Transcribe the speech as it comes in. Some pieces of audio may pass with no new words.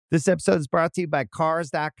This episode is brought to you by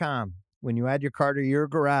Cars.com. When you add your car to your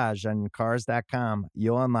garage on Cars.com,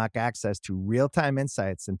 you'll unlock access to real-time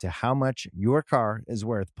insights into how much your car is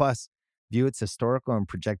worth. Plus, view its historical and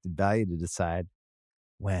projected value to decide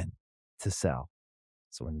when to sell.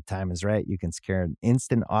 So when the time is right, you can secure an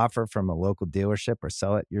instant offer from a local dealership or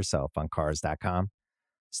sell it yourself on Cars.com.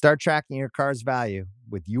 Start tracking your car's value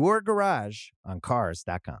with your garage on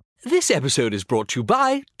Cars.com. This episode is brought to you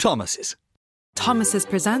by Thomas's. Thomas's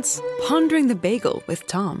presents Pondering the Bagel with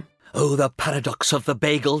Tom. Oh, the paradox of the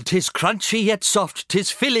bagel. 'Tis crunchy yet soft, 'tis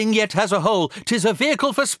filling yet has a hole. 'Tis a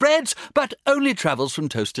vehicle for spreads, but only travels from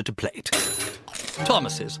toaster to plate.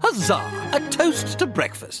 Thomas's, huzzah! A toast to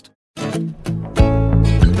breakfast.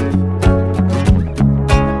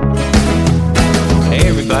 Hey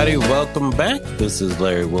everybody, welcome back. This is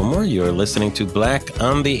Larry Wilmore. You're listening to Black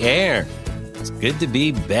on the Air. It's good to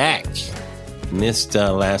be back. Missed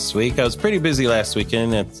last week. I was pretty busy last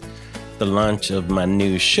weekend at the launch of my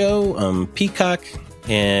new show on Peacock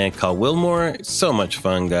and called Wilmore. So much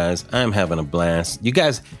fun, guys. I'm having a blast. You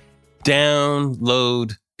guys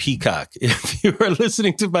download Peacock. If you are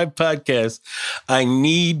listening to my podcast, I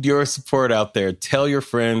need your support out there. Tell your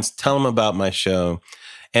friends, tell them about my show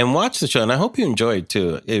and watch the show. And I hope you enjoy it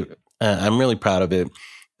too. I'm really proud of it.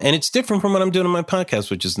 And it's different from what I'm doing on my podcast,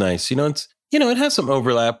 which is nice. It has some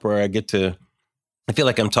overlap where I feel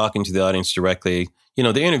like I'm talking to the audience directly.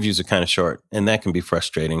 The interviews are kind of short and that can be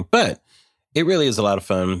frustrating, but it really is a lot of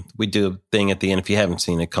fun. We do a thing at the end, if you haven't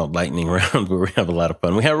seen it, called Lightning Round, where we have a lot of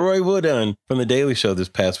fun. We had Roy Wood on from The Daily Show this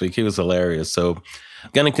past week. He was hilarious. So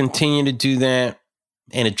I'm going to continue to do that.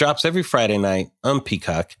 And it drops every Friday night on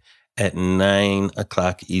Peacock at 9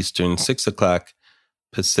 o'clock Eastern, 6 o'clock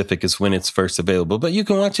Pacific is when it's first available. But you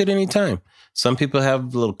can watch it anytime. Some people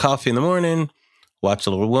have a little coffee in the morning, watch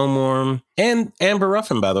a little Wilmore. And Amber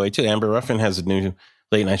Ruffin, by the way, too. Amber Ruffin has a new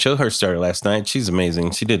late night show. Her started last night. She's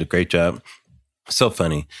amazing. She did a great job. So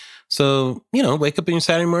funny. So, wake up in your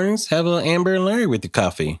Saturday mornings, have a little Amber and Larry with your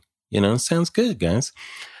coffee. Sounds good, guys.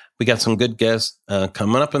 We got some good guests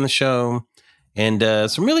coming up on the show and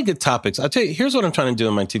some really good topics. I'll tell you, here's what I'm trying to do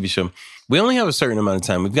on my TV show. We only have a certain amount of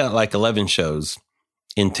time. We've got like 11 shows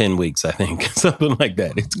in 10 weeks, I think. Something like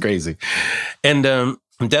that. It's crazy. And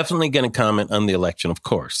I'm definitely going to comment on the election, of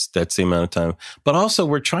course. That's the amount of time. But also,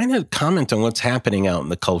 we're trying to comment on what's happening out in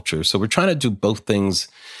the culture. So we're trying to do both things,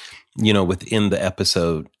 within the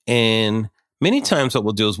episode. And many times what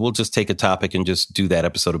we'll do is we'll just take a topic and just do that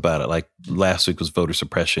episode about it. Like last week was voter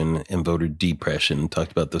suppression and voter depression.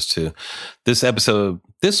 Talked about those two.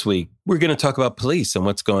 This week, we're going to talk about police and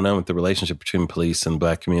what's going on with the relationship between police and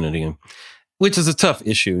Black community, which is a tough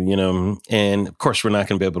issue, And of course, we're not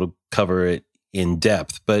going to be able to cover it in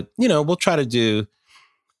depth, but we'll try to do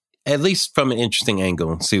at least from an interesting angle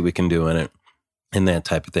and see what we can do in it and that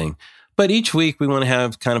type of thing. But each week we want to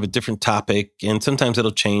have kind of a different topic, and sometimes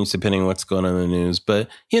it'll change depending on what's going on in the news. But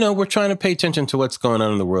we're trying to pay attention to what's going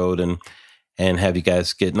on in the world and have you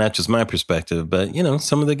guys get not just my perspective, but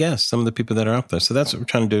some of the guests, some of the people that are out there. So that's what we're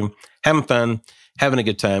trying to do. Having fun, having a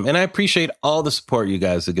good time, and I appreciate all the support you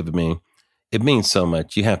guys have given me. It means so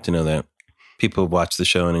much. You have to know that. People have watched the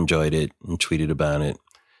show and enjoyed it and tweeted about it,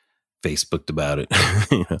 Facebooked about it,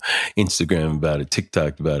 Instagram about it,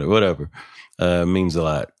 TikTok about it, whatever. It means a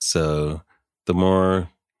lot. So the more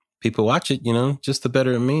people watch it, just the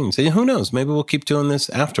better it means. And who knows? Maybe we'll keep doing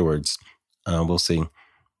this afterwards. We'll see.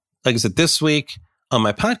 Like I said, this week on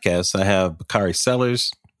my podcast, I have Bakari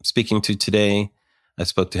Sellers speaking to today. I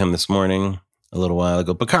spoke to him this morning. A little while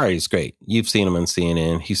ago. Bakari is great. You've seen him on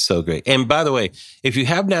CNN. He's so great. And by the way, if you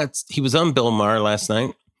have not, he was on Bill Maher last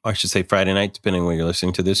night, or I should say Friday night, depending on where you're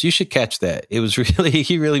listening to this. You should catch that. It was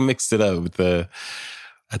he really mixed it up with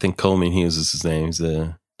I think Coleman Hughes is his name. He's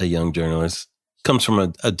a young journalist. Comes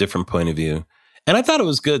from a different point of view. And I thought it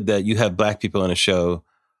was good that you have Black people on a show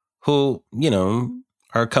who,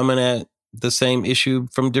 are coming at the same issue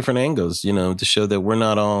from different angles, to show that we're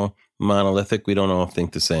not all monolithic. We don't all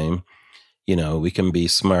think the same. We can be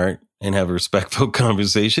smart and have a respectful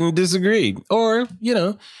conversation and disagree, or,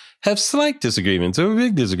 have slight disagreements or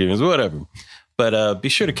big disagreements, whatever. But be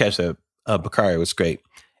sure to catch that. Bakari was great.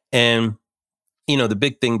 And, the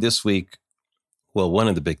big thing this week, well, one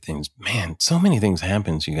of the big things, man, so many things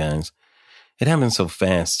happens, you guys. It happens so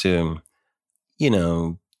fast, too.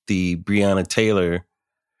 The Breonna Taylor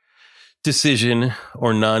decision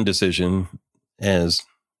or non-decision, as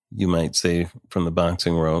you might say from the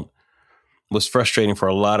boxing world, was frustrating for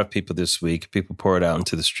a lot of people this week. People poured out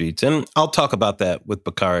into the streets. And I'll talk about that with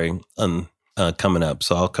Bakari coming up.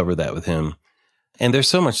 So I'll cover that with him. And there's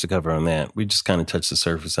so much to cover on that. We just kind of touched the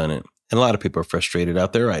surface on it. And a lot of people are frustrated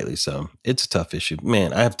out there, rightly so. It's a tough issue.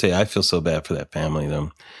 Man, I have to tell you, I feel so bad for that family,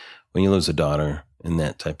 though. When you lose a daughter and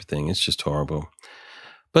that type of thing, it's just horrible.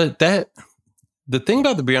 But the thing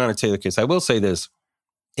about the Breonna Taylor case, I will say this,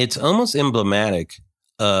 it's almost emblematic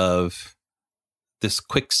of this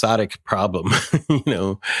quixotic problem,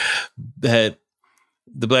 that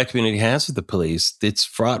the Black community has with the police. It's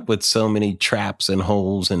fraught with so many traps and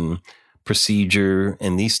holes and procedure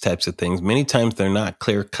and these types of things. Many times they're not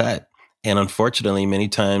clear cut. And unfortunately, many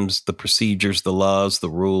times the procedures, the laws, the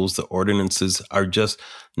rules, the ordinances are just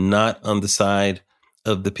not on the side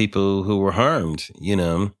of the people who were harmed,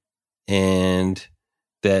 and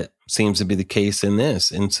that seems to be the case in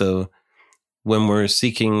this. And so when we're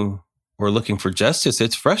seeking or looking for justice,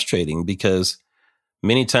 it's frustrating because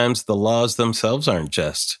many times the laws themselves aren't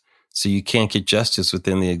just. So you can't get justice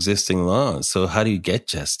within the existing laws. So how do you get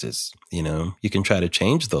justice? You can try to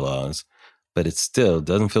change the laws, but it still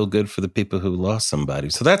doesn't feel good for the people who lost somebody.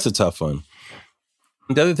 So that's a tough one.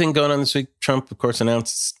 The other thing going on this week, Trump, of course,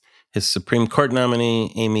 announced his Supreme Court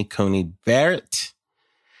nominee, Amy Coney Barrett.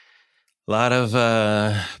 A lot of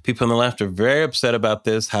people on the left are very upset about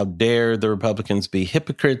this. How dare the Republicans be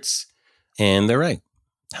hypocrites? And they're right.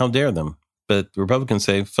 How dare them? But the Republicans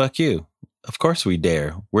say, fuck you. Of course we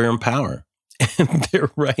dare. We're in power. And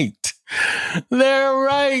they're right. They're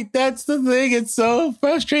right. That's the thing. It's so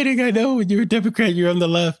frustrating. I know when you're a Democrat, you're on the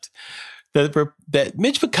left. That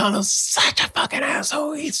Mitch McConnell's such a fucking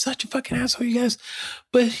asshole. He's such a fucking asshole, you guys.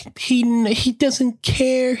 But he doesn't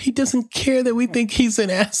care. He doesn't care that we think he's an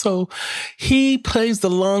asshole. He plays the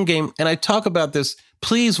long game. And I talk about this.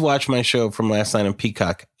 Please watch my show from last night on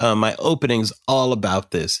Peacock. My opening's all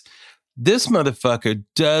about this. This motherfucker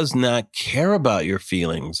does not care about your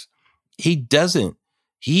feelings. He doesn't.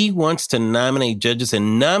 He wants to nominate judges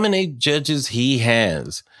and nominate judges he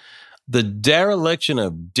has. The dereliction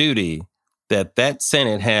of duty that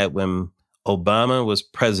Senate had when Obama was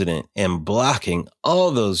president and blocking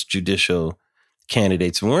all those judicial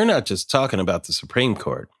candidates. And we're not just talking about the Supreme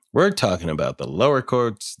Court. We're talking about the lower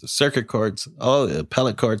courts, the circuit courts, all the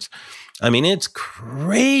appellate courts. I mean, it's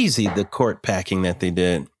crazy the court packing that they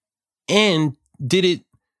did, and did it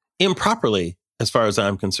improperly as far as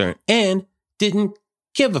I'm concerned, and didn't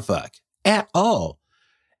give a fuck at all.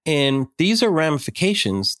 And these are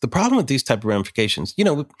ramifications. The problem with these type of ramifications,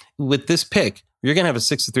 with this pick, you're going to have a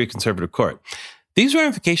 6-3 conservative court. These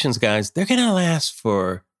ramifications, guys, they're going to last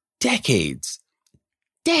for decades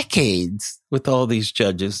with all these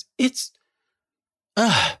judges. It's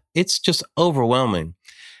just overwhelming.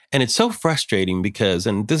 And it's so frustrating because,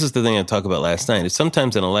 and this is the thing I talked about last night, is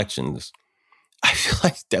sometimes in elections, I feel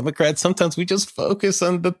like Democrats, sometimes we just focus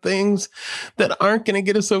on the things that aren't going to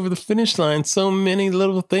get us over the finish line. So many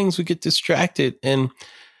little things, we get distracted. And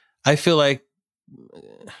I feel like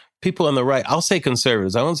people on the right, I'll say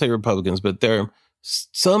conservatives, I won't say Republicans, but there are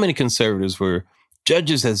so many conservatives where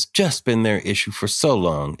judges has just been their issue for so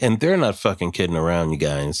long. And they're not fucking kidding around, you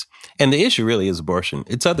guys. And the issue really is abortion.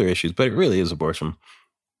 It's other issues, but it really is abortion.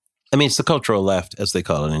 I mean, it's the cultural left, as they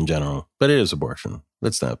call it in general, but it is abortion.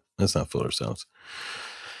 Let's not fool ourselves.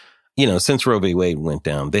 Since Roe v. Wade went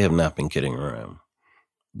down, they have not been kidding around.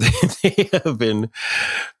 They have been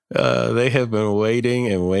waiting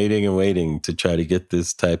and waiting and waiting to try to get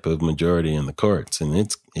this type of majority in the courts, and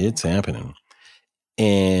it's happening.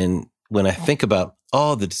 And when I think about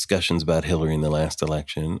all the discussions about Hillary in the last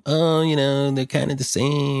election, they're kind of the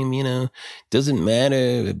same, doesn't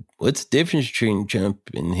matter. What's the difference between Trump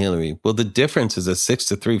and Hillary? Well, the difference is a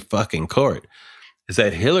 6-3 fucking court. Is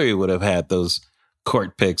that Hillary would have had those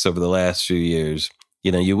court picks over the last few years.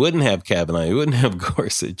 You wouldn't have Kavanaugh. You wouldn't have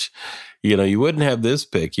Gorsuch. You wouldn't have this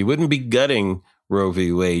pick. You wouldn't be gutting Roe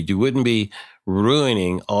v. Wade. You wouldn't be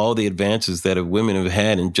ruining all the advances that women have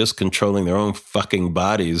had in just controlling their own fucking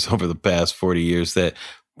bodies over the past 40 years that,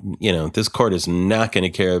 this court is not going to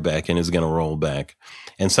carry back and is going to roll back.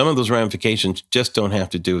 And some of those ramifications just don't have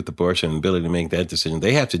to do with abortion and ability to make that decision.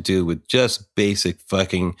 They have to do with just basic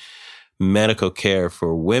fucking medical care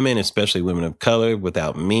for women, especially women of color,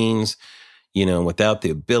 without means, without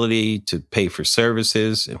the ability to pay for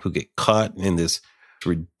services, and who get caught in this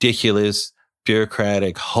ridiculous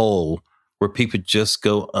bureaucratic hole where people just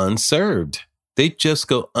go unserved. They just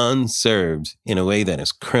go unserved in a way that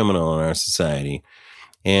is criminal in our society.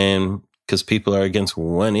 And because people are against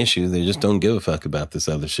one issue, they just don't give a fuck about this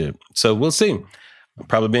other shit. So we'll see. I'm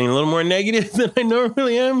probably being a little more negative than I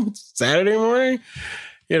normally am. It's Saturday morning,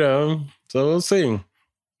 so we'll see.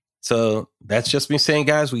 So that's just me saying,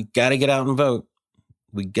 guys, we got to get out and vote.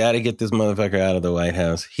 We got to get this motherfucker out of the White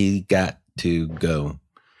House. He got to go.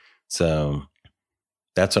 So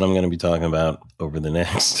that's what I'm going to be talking about over the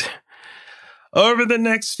next over the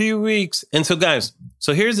next few weeks. And so, guys,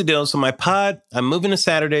 so here's the deal. So my pod, I'm moving to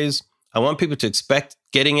Saturdays. I want people to expect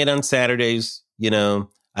getting it on Saturdays. You know,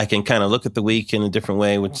 I can kind of look at the week in a different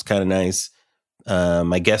way, which is kind of nice.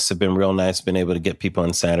 My guests have been real nice, been able to get people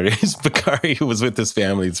on Saturdays. Bakari, who was with his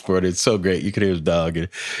family and supported, it's so great. You could hear his dog and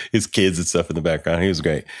his kids and stuff in the background. He was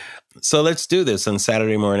great. So let's do this on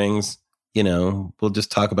Saturday mornings. You know, we'll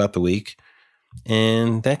just talk about the week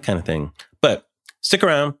and that kind of thing. But stick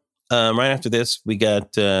around. Right after this, we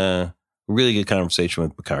got a really good conversation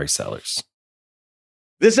with Bakari Sellers.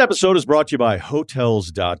 This episode is brought to you by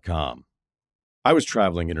Hotels.com. I was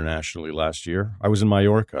traveling internationally last year. I was in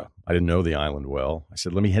Mallorca. I didn't know the island well. I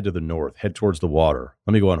said, let me head to the north, head towards the water.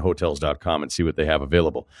 Let me go on Hotels.com and see what they have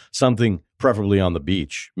available. Something preferably on the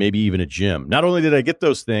beach, maybe even a gym. Not only did I get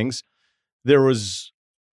those things, there was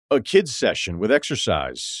a kids session with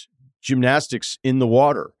exercise, gymnastics in the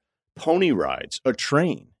water, pony rides, a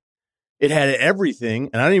train. It had everything,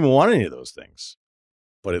 and I didn't even want any of those things.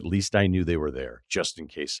 But at least I knew they were there, just in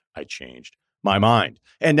case I changed my mind.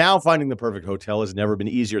 And now finding the perfect hotel has never been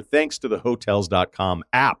easier thanks to the Hotels.com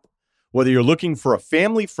app. Whether you're looking for a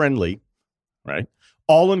family-friendly, right,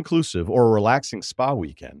 all-inclusive or a relaxing spa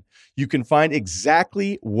weekend, you can find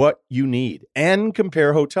exactly what you need and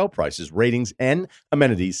compare hotel prices, ratings, and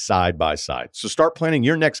amenities side by side. So start planning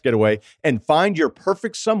your next getaway and find your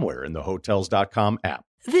perfect somewhere in the Hotels.com app.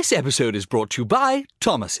 This episode is brought to you by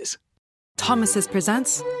Thomas's. Thomas's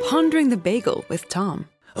presents Pondering the Bagel with Tom.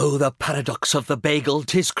 Oh, the paradox of the bagel.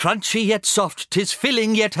 'Tis crunchy yet soft, 'tis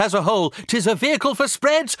filling yet has a hole. 'Tis a vehicle for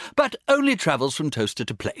spreads, but only travels from toaster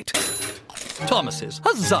to plate. Thomas's,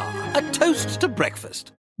 huzzah, a toast to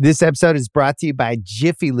breakfast. This episode is brought to you by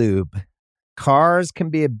Jiffy Lube. Cars can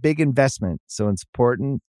be a big investment, so it's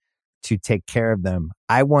important to take care of them.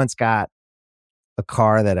 I once got a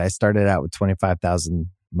car that I started out with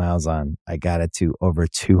 25,000 miles on. I got it to over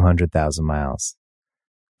 200,000 miles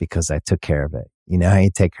because I took care of it. You know how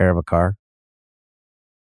you take care of a car?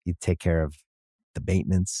 You take care of the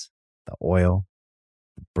maintenance, the oil,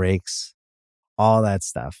 the brakes, all that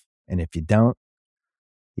stuff. And if you don't,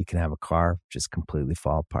 you can have a car just completely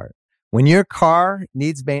fall apart. When your car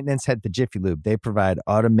needs maintenance, head to Jiffy Lube. They provide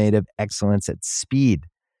automotive excellence at speed.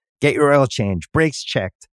 Get your oil change, brakes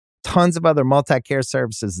checked, tons of other multi-care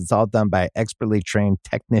services. It's all done by expertly trained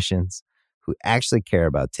technicians who actually care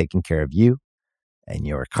about taking care of you and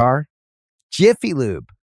your car. Jiffy Lube,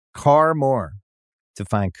 car more. To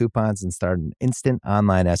find coupons and start an instant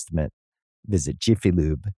online estimate, visit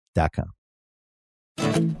jiffylube.com.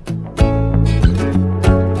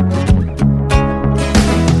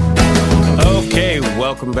 Okay,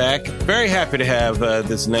 welcome back. Very happy to have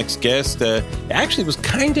this next guest. Actually was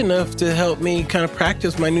kind enough to help me kind of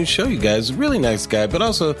practice my new show, you guys. Really nice guy, but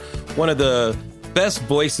also one of the best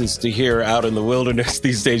voices to hear out in the wilderness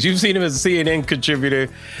these days. You've seen him as a CNN contributor.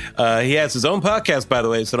 He has his own podcast, by the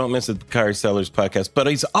way, so don't miss the Bakari Sellers podcast. But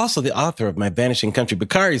he's also the author of My Vanishing Country.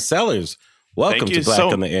 Bakari Sellers, welcome to Black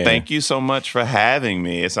on the Air. Thank you so much for having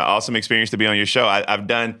me. It's an awesome experience to be on your show. I've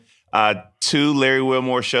done 2 Larry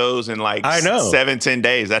Wilmore shows in like 7-10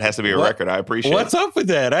 days. That has to be a record. I appreciate it. What's up with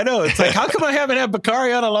that? I know. It's like, how come I haven't had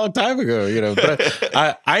Bakari on a long time ago? You know,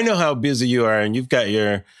 but I know how busy you are, and you've got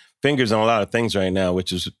your fingers on a lot of things right now,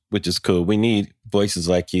 which is cool. We need voices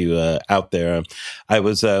like you out there. I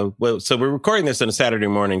was so we're recording this on a Saturday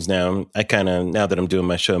mornings now. I kind of, now that I'm doing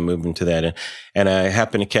my show, I'm moving to that, and I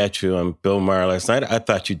happened to catch you on Bill Maher last night. I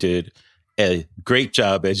thought you did a great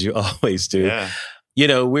job, as you always do. Yeah. You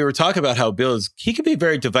know, we were talking about how Bill he can be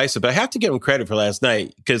very divisive, but I have to give him credit for last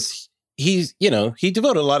night because he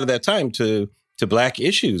devoted a lot of that time to Black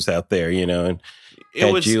issues out there, you know. And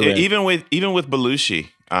it was even with Belushi,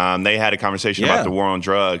 they had a conversation about the war on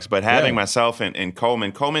drugs. But having myself and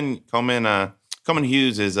Coleman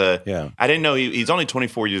Hughes is I didn't know he's only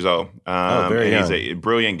 24 years old. Very young. He's a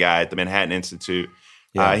brilliant guy at the Manhattan Institute.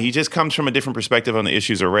 Yeah. He just comes from a different perspective on the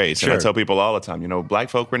issues of race. Sure. And I tell people all the time, you know, Black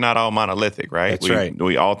folk, we're not all monolithic, right? That's right.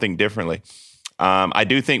 We all think differently. I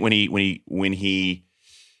do think when he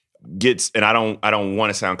gets, and I don't want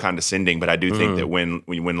to sound condescending, but I do think that when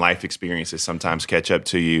life experiences sometimes catch up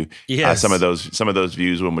to you, some of those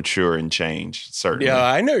views will mature and change. Certainly. Yeah,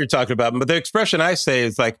 I know you're talking about, but the expression I say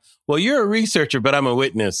is like, well, you're a researcher, but I'm a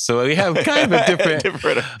witness. So we have kind of a different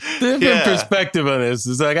perspective on this.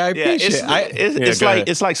 It's like, I appreciate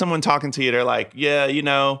it's like someone talking to you. They're like,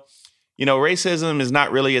 racism is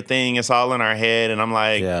not really a thing. It's all in our head. And I'm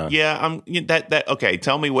like, okay,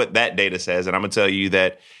 tell me what that data says. And I'm going to tell you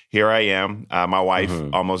that here I am. My wife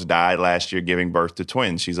almost died last year giving birth to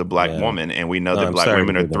twins. She's a black woman. And we know that black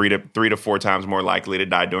women are three to four times more likely to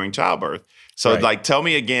die during childbirth. So tell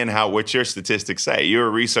me again what your statistics say. You're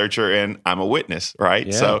a researcher and I'm a witness, right?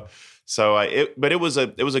 Yeah. But it was a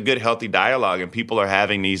good, healthy dialogue, and people are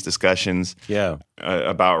having these discussions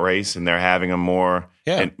about race, and they're having them more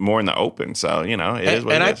in the open. So, it is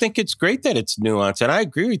what it is. I think it's great that it's nuanced, and I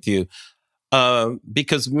agree with you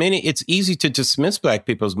because it's easy to dismiss black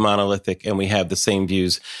people as monolithic, and we have the same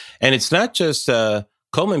views. And it's not just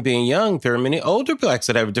Coleman being young. There are many older blacks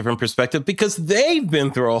that have a different perspective because they've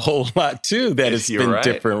been through a whole lot too. That has been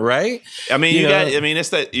different, right? I mean, it's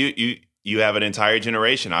that you have an entire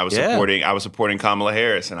generation. I was supporting Kamala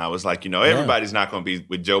Harris, and I was like, everybody's not going to be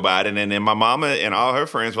with Joe Biden. And then my mama and all her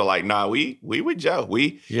friends were like, nah, we with Joe.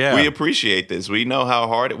 We appreciate this. We know how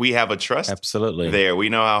hard we have a trust there. We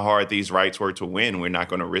know how hard these rights were to win. We're not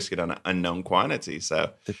going to risk it on an unknown quantity.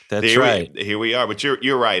 So that's right. Here we are. But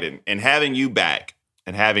you're right. And having you back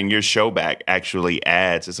and having your show back actually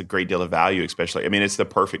adds, it's a great deal of value, especially. I mean, it's the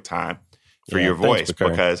perfect time for your voice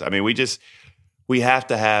because, we have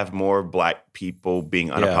to have more black people being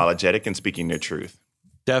unapologetic and speaking their truth.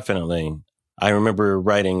 Definitely. I remember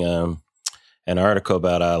writing an article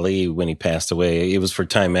about Ali when he passed away. It was for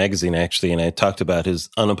Time Magazine, actually, and I talked about his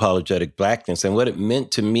unapologetic blackness and what it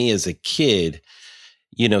meant to me as a kid,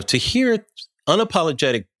 to hear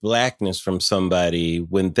unapologetic blackness from somebody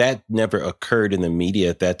when that never occurred in the media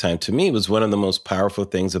at that time, to me, was one of the most powerful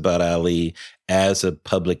things about Ali as a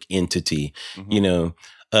public entity,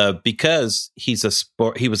 because he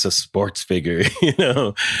was a sports figure,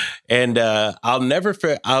 and I'll never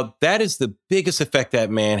forget. That is the biggest effect that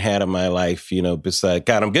man had on my life, besides,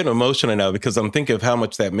 God, I'm getting emotional now because I'm thinking of how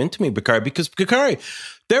much that meant to me, Bakari, because Bakari,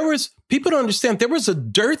 people don't understand, there was a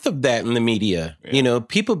dearth of that in the media,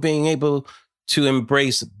 people being able to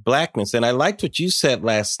embrace blackness. And I liked what you said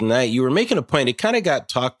last night. You were making a point. It kind of got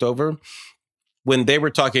talked over when they were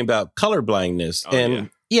talking about colorblindness. In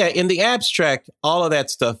the abstract, all of that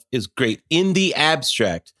stuff is great in the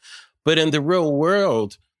abstract. But in the real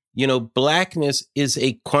world, blackness is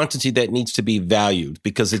a quantity that needs to be valued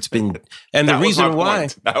because it's been, and the reason why,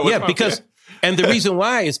 and the reason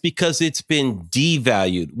why is because it's been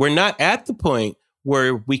devalued. We're not at the point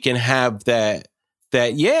where we can have that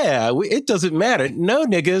it doesn't matter. No,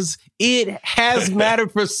 niggas, it has mattered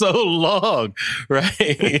for so long, right?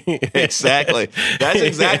 Exactly. That's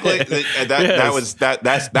exactly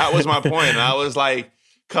that was my point. And I was like,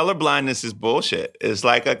 colorblindness is bullshit. It's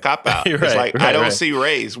like a cop out. It's like I don't see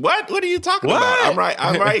rays. What are you talking about? I'm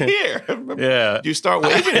right here. Yeah. You start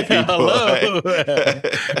waving at people. Hello.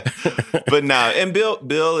 But no, and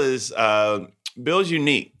Bill's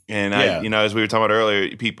unique. And as we were talking about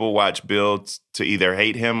earlier, people watch Bill to either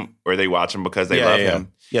hate him or they watch him because they love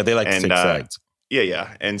him. Yeah, they like to take sides.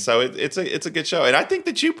 Yeah. And so it's a good show. And I think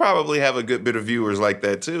that you probably have a good bit of viewers like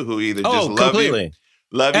that too, who either just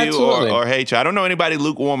love you or hate you. I don't know anybody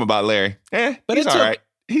lukewarm about Larry. But he's all right.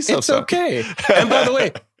 It's okay. And by the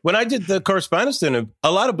way, when I did the correspondence dinner,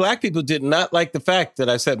 a lot of black people did not like the fact that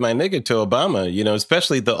I said my nigga to Obama,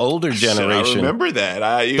 especially the older generation. I remember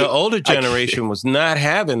that. The older generation was not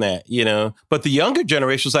having that, but the younger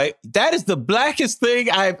generation was like, that is the blackest thing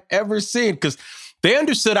I've ever seen, because they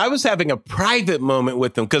understood I was having a private moment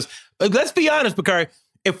with them. Because let's be honest, Bakari,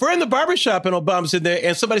 if we're in the barbershop and Obama's in there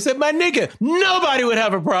and somebody said, my nigga, nobody would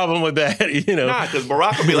have a problem with that, Nah, because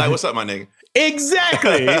Barack would be like, what's up, my nigga?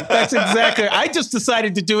 Exactly. That's exactly. I just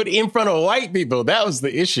decided to do it in front of white people. That was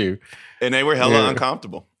the issue. And they were hella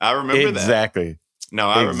uncomfortable. I remember that. Exactly. No,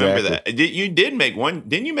 I remember that. You did make one.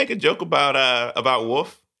 Didn't you make a joke about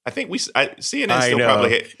Wolf? I think CNN still probably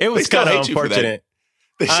hate. It was kind of unfortunate.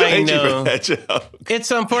 They still hate you for that joke.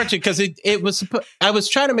 It's unfortunate because it was. I was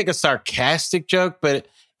trying to make a sarcastic joke, but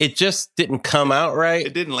it just didn't come out right.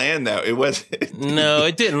 It didn't land though. It was No,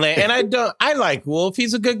 it didn't land. And I like Wolf.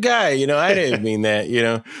 He's a good guy. I didn't mean that.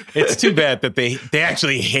 It's too bad that they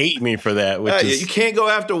actually hate me for that. You can't go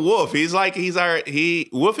after Wolf. Wolf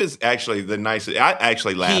is actually the nicest. I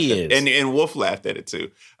actually laughed at it. And Wolf laughed at it too.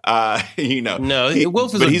 No,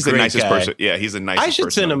 Wolf is he's the nicest guy. person. Yeah, he's the nicest person. I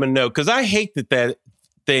should send him a note because I hate that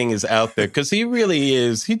thing is out there, because he really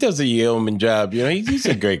is. He does a yeoman job. He's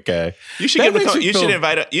a great guy. You should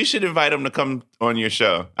invite him to come on your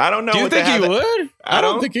show. I don't know. Do you think he would? I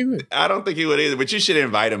don't think he would. I don't think he would either. But you should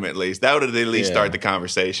invite him at least. That would at least start the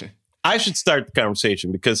conversation. I should start the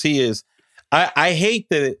conversation because he is. I hate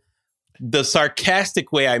that the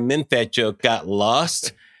sarcastic way I meant that joke got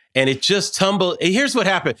lost. And it just tumbled. Here's what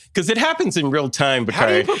happened, because it happens in real time. How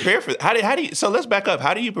do you prepare for how do you? So let's back up.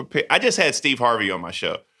 How do you prepare? I just had Steve Harvey on my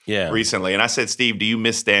show recently, and I said, Steve, do you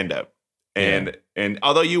miss stand up? And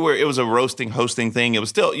although it was a hosting thing. It was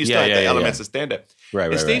still had the elements of stand up.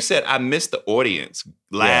 Right. And Steve said, I miss the audience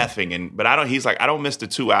laughing, but I don't. He's like, I don't miss the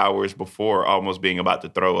 2 hours before almost being about to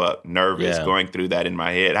throw up, nervous, going through that in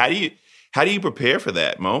my head. How do you prepare for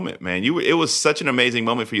that moment, man? It was such an amazing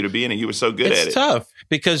moment for you to be in, and you were so good at it. It's tough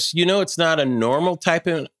because, it's not a normal type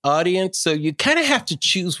of audience. So you kind of have to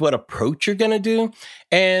choose what approach you're going to do.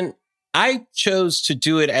 And I chose to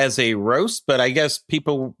do it as a roast, but I guess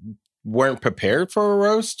people weren't prepared for a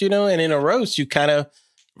roast, And in a roast, you kind of...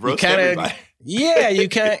 Yeah, you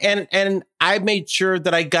can. And I made sure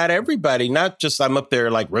that I got everybody, not just I'm up there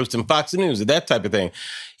like roasting Fox News or that type of thing,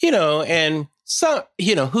 and... So,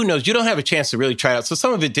 who knows? You don't have a chance to really try it out. So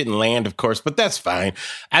some of it didn't land, of course, but that's fine.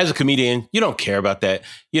 As a comedian, you don't care about that.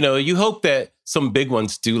 You hope that some big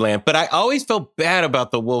ones do land. But I always felt bad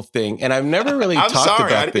about the Wolf thing. And I've never really talked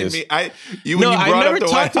about this. I never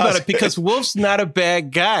talked about it because Wolf's not a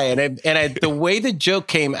bad guy. And the way the joke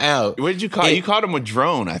came out. What did you call it? You called him a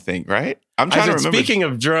drone, I think, right? I'm trying to remember. Speaking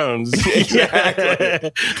of drones.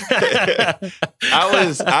 Exactly.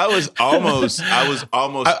 I was almost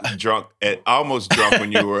drunk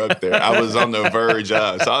when you were up there. I was on the verge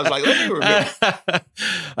of. So I was like, let me remember.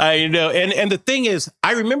 I know. And the thing is,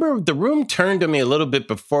 I remember the room turned to me a little bit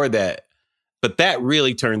before that, but that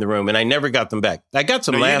really turned the room, and I never got them back. I got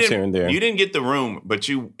some laughs here and there. You didn't get the room, but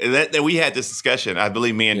that we had this discussion. I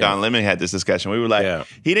believe me and Don Lemon had this discussion. We were like,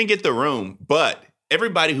 he didn't get the room, but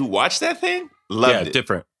everybody who watched that thing loved it.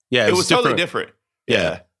 Different. Yeah, it was totally different.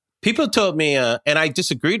 Yeah. People told me, and I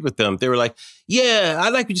disagreed with them. They were like, yeah, I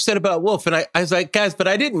like what you said about Wolf. And I was like, guys, but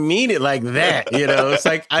I didn't mean it like that. It's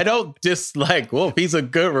like, I don't dislike Wolf. He's a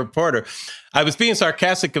good reporter. I was being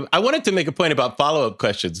sarcastic. I wanted to make a point about follow-up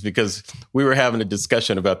questions because we were having a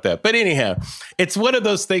discussion about that. But anyhow, it's one of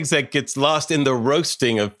those things that gets lost in the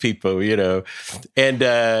roasting of people, And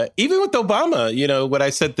even with Obama, what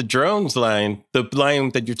I said, the drones line, the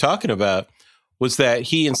line that you're talking about, was that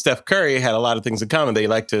he and Steph Curry had a lot of things in common. They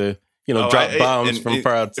like to, drop bombs from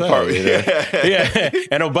far outside. Yeah.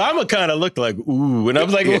 And Obama kind of looked like, ooh. And I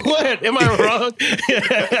was like, what? Am I wrong?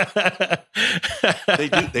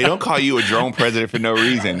 They don't call you a drone president for no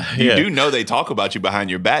reason. You do know they talk about you behind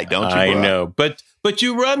your back, don't you? I know. But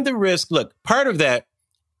you run the risk. Look, part of that,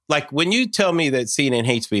 like when you tell me that CNN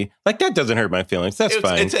hates me, like that doesn't hurt my feelings. That's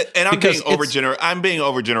fine. I'm being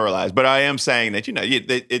overgeneralized, but I am saying that you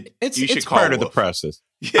should call part of the process.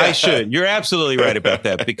 Yeah. I should. You're absolutely right about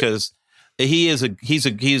that because he's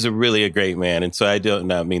a really a great man, and so I do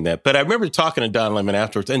not mean that. But I remember talking to Don Lemon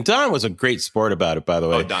afterwards, and Don was a great sport about it, by the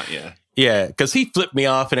way. Oh, Don, yeah. Yeah, because he flipped me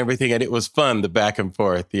off and everything, and it was fun, the back and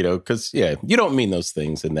forth, because, you don't mean those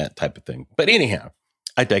things and that type of thing. But anyhow,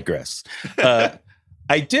 I digress.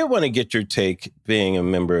 I did want to get your take, being a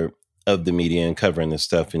member of the media and covering this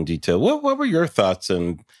stuff in detail. What were your thoughts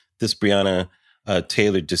on this Breonna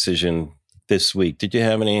Taylor decision this week? Did you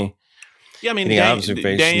have any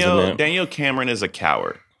observations on that? Daniel Cameron is a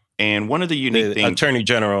coward. And one of the unique things... Attorney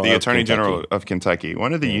General of Kentucky.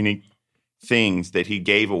 One of the unique things that he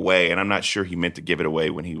gave away, and I'm not sure he meant to give it away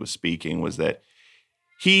when he was speaking, was that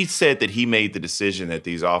he said that he made the decision that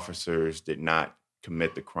these officers did not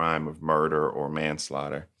commit the crime of murder or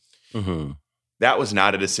manslaughter. Mm-hmm. That was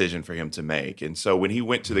not a decision for him to make. And so when he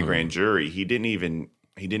went to the grand jury, he didn't even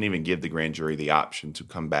give the grand jury the option to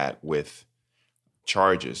come back with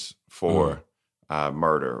charges for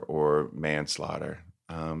murder or manslaughter.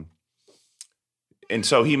 And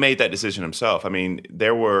so he made that decision himself. I mean,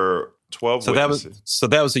 there were 12 witnesses.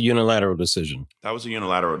 That was a unilateral decision. That was a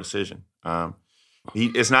unilateral decision.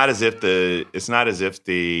 It's not as if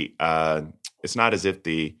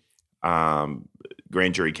the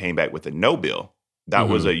grand jury came back with a no bill. That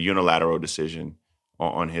was a unilateral decision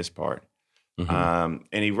on his part. And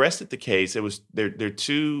he rested the case. It was there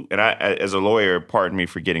two, and I, as a lawyer, pardon me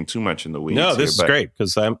for getting too much in the weeds. No, this is great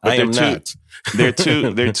because I am not. There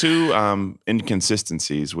are two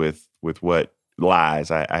inconsistencies with what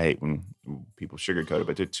lies. I hate when people sugarcoat it,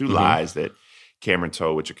 but there are two lies that Cameron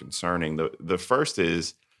told, which are concerning. The first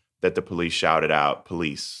is that the police shouted out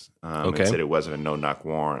 "police" and said it wasn't a no-knock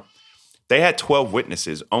warrant. They had 12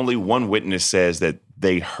 witnesses. Only one witness says that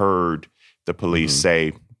they heard the police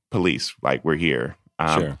say "police," like we're here.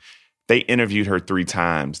 Sure. They interviewed her 3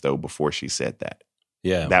 times though before she said that.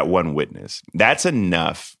 Yeah, that one witness. That's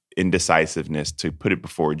enough indecisiveness to put it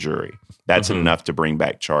before a jury. That's enough to bring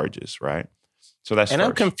back charges, right? So that's. And first.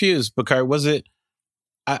 I'm confused, Bakari. Was it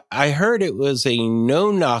I heard it was a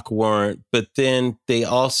no-knock warrant, but then they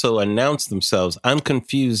also announced themselves. I'm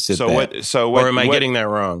confused at that. Or am I getting that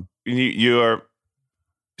wrong? You are.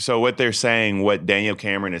 So what they're saying, what Daniel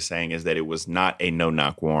Cameron is saying, is that it was not a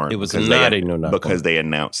no-knock warrant. It was not a no-knock warrant. Because they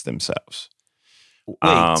announced themselves.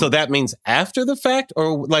 Wait, so that means after the fact?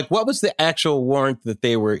 Or like what was the actual warrant that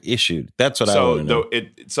they were issued? That's what I want to know.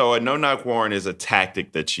 So a no-knock warrant is a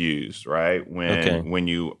tactic that's used, right? When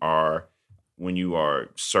you are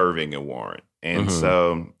serving a warrant. And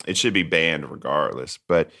so it should be banned regardless.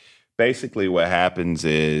 But basically what happens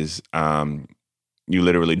is you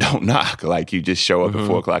literally don't knock. Like you just show up at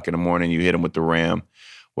 4 o'clock in the morning, you hit them with the ram,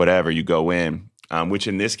 whatever, you go in, which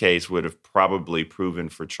in this case would have probably proven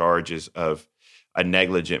for charges of a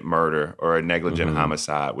negligent murder or a negligent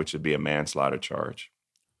homicide, which would be a manslaughter charge.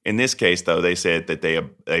 In this case, though, they said that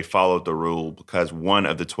they followed the rule because one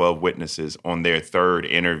of the 12 witnesses on their third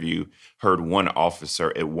interview heard one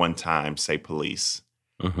officer at one time say police,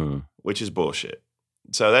 which is bullshit.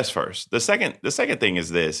 So that's first. The second thing is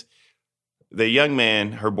this. The young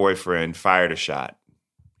man, her boyfriend, fired a shot.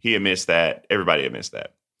 He admits that. Everybody admits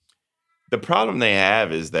that. The problem they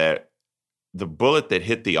have is that the bullet that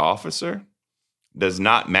hit the officer does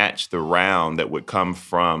not match the round that would come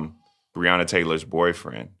from Breonna Taylor's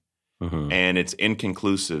boyfriend. And it's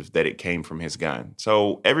inconclusive that it came from his gun.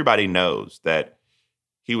 So everybody knows that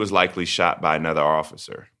he was likely shot by another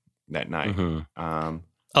officer that night.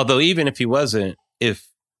 Although even if he wasn't, if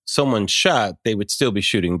someone shot, they would still be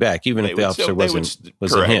shooting back, even if the officer wasn't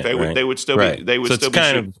hit. They would still be. They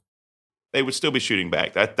would still be shooting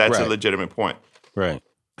back. That's a legitimate point. Right.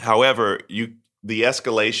 However, the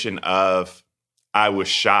escalation of I was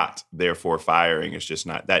shot, therefore firing is just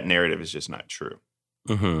not, that narrative is just not true.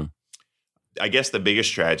 I guess the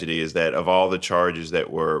biggest tragedy is that of all the charges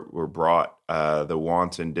that were brought, the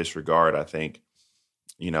wanton disregard, I think,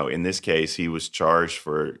 in this case, he was charged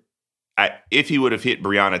for, if he would have hit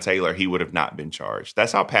Breonna Taylor, he would have not been charged.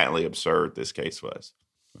 That's how patently absurd this case was.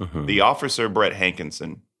 The officer, Brett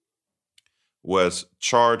Hankinson, was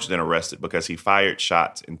charged and arrested because he fired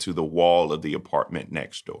shots into the wall of the apartment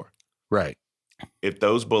next door. Right. If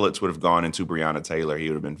those bullets would have gone into Breonna Taylor, he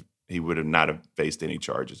would have not have faced any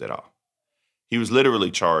charges at all. He was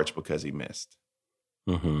literally charged because he missed.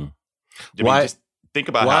 Just think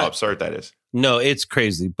about how absurd that is. No, it's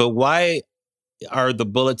crazy. But why are the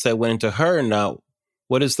bullets that went into her not,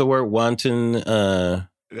 what is the word, wanton?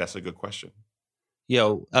 That's a good question.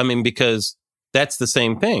 I mean, because that's the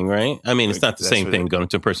same thing, right? I mean, it's not the same thing going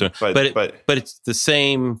to a person, but it's the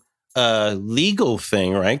same legal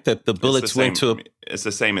thing, right? That the bullets went to it's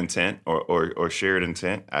the same intent or shared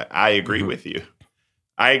intent. I agree with you.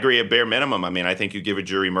 I agree at bare minimum. I mean, I think you give a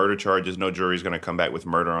jury murder charges, no jury's going to come back with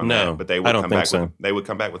murder on that, but they would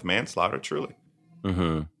come back with manslaughter, truly.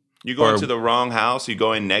 You go into the wrong house, you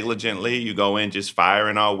go in negligently, you go in just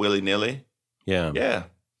firing all willy-nilly. Yeah.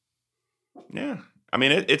 I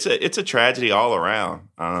mean, it's a tragedy all around.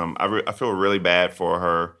 I feel really bad for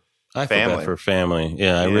her. I feel bad for her family.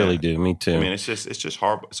 Yeah, I really do. Me too. I mean, it's just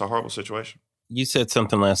horrible. It's a horrible situation. You said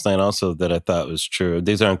something last night also that I thought was true.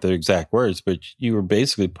 These aren't the exact words, but you were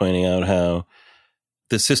basically pointing out how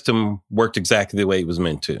the system worked exactly the way it was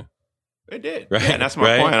meant to. It did. Right. Yeah, and that's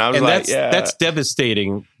my point. I was that's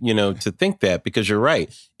devastating, to think that, because you're right.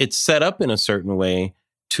 It's set up in a certain way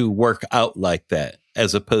to work out like that,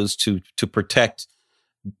 as opposed to protect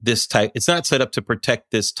this type. It's not set up to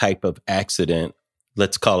protect this type of accident.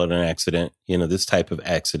 Let's call it an accident, this type of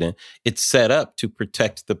accident. It's set up to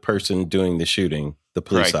protect the person doing the shooting, the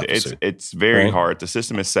police officer. It's very hard. The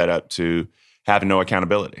system is set up to have no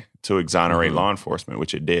accountability, to exonerate law enforcement,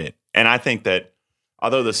 which it did. And I think that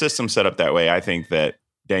although the system's set up that way, I think that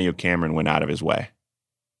Daniel Cameron went out of his way,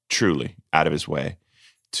 truly out of his way,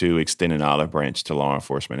 to extend an olive branch to law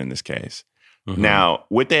enforcement in this case. Now,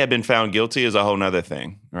 would they have been found guilty is a whole nother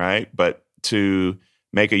thing, right? But to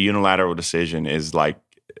make a unilateral decision is like,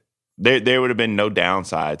 there would have been no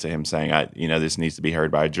downside to him saying, this needs to be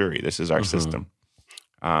heard by a jury. This is our system.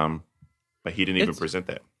 But he didn't even present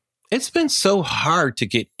that. It's been so hard to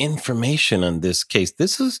get information on this case.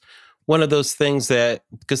 This is one of those things that,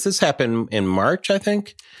 because this happened in March, I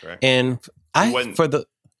think. Correct. And the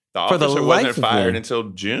officer wasn't fired until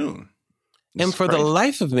June. And for the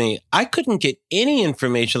life of me, I couldn't get any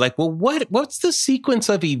information. Like, well, what's the sequence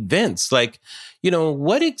of events? Like,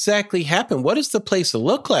 what exactly happened? What does the place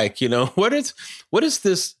look like? What does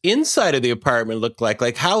this inside of the apartment look like?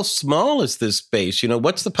 Like, how small is this space?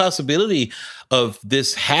 What's the possibility of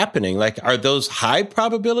this happening? Like, are those high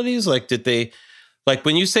probabilities? Like, did they Like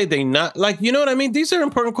when you say they not, like, you know what I mean? These are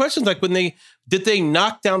important questions. Like did they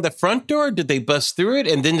knock down the front door? Did they bust through it?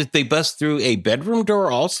 And then did they bust through a bedroom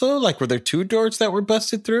door also? Like, were there 2 doors that were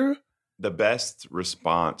busted through? The best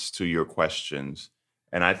response to your questions,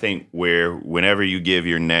 and I think whenever you give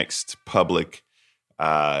your next public,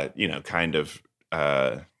 kind of,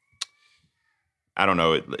 I don't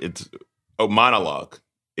know, it's a monologue.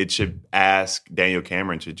 It should ask Daniel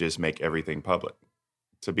Cameron to just make everything public,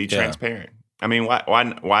 to be transparent. I mean,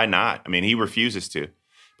 why not? I mean, he refuses to.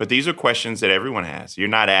 But these are questions that everyone has. You're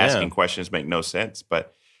not asking questions that make no sense.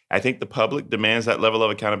 But I think the public demands that level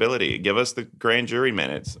of accountability. Give us the grand jury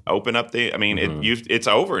minutes. Open up it's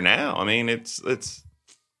over now. I mean,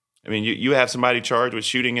 you have somebody charged with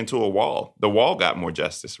shooting into a wall. The wall got more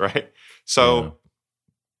justice, right? So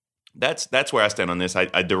that's where I stand on this.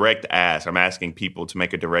 I direct ask. I'm asking people to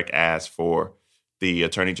make a direct ask for the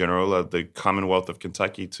Attorney General of the Commonwealth of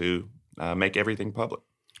Kentucky to make everything public.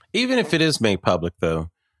 Even if it is made public, though,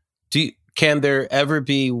 can there ever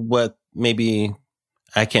be what maybe,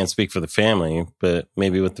 I can't speak for the family, but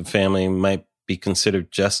maybe what the family might be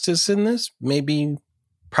considered justice in this? Maybe,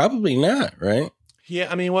 probably not, right? Yeah,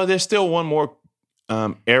 I mean, well, there's still one more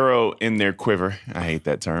arrow in their quiver. I hate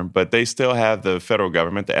that term, but they still have the federal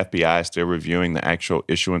government, the FBI, still reviewing the actual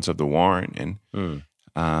issuance of the warrant. And,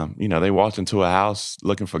 they walked into a house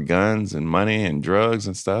looking for guns and money and drugs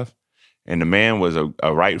and stuff. And the man was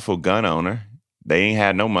a rightful gun owner. They ain't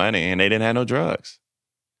had no money and they didn't have no drugs.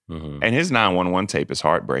 Mm-hmm. And his 911 tape is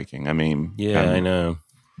heartbreaking. I mean, I know.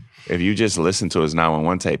 If you just listen to his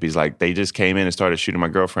 911 tape, he's like, they just came in and started shooting my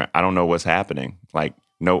girlfriend. I don't know what's happening. Like,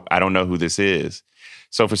 no, I don't know who this is.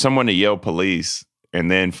 So for someone to yell police and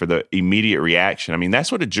then for the immediate reaction, I mean,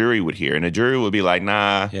 that's what a jury would hear. And a jury would be like,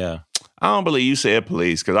 nah, I don't believe you said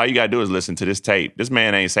police, because all you got to do is listen to this tape. This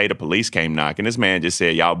man ain't say the police came knocking. This man just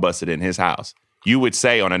said y'all busted in his house. You would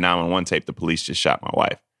say on a 911 tape, the police just shot my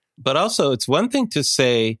wife. But also, it's one thing to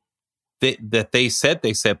say that they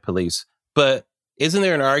said police, but isn't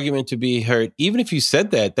there an argument to be heard? Even if you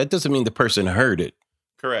said that doesn't mean the person heard it.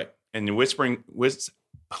 Correct. And whispering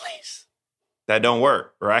police, that don't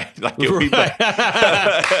work, right? Like it'll be like,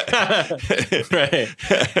 right.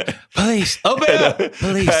 Police, open up.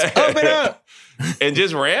 Police, open up. And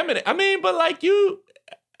just ramming it. I mean, but like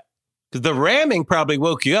because the ramming probably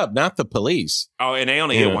woke you up, not the police. Oh, and they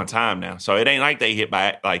only hit one time now. So it ain't like they hit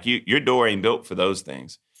by, like your door ain't built for those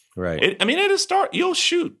things. Right. It'll start, you'll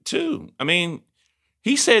shoot too. I mean,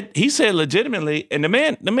 he said legitimately, and the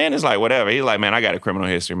man is like, whatever. He's like, man, I got a criminal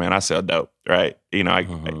history, man. I sell dope, right? You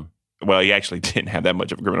know, well, he actually didn't have that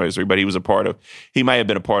much of a criminal history, but he might have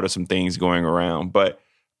been a part of some things going around. But,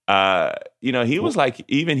 he was like,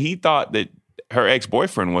 even he thought that her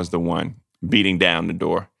ex-boyfriend was the one beating down the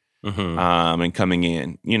door and coming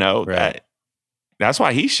in, right. That's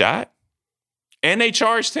why he shot. And they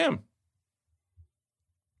charged him.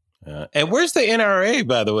 And where's the NRA,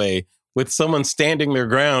 by the way, with someone standing their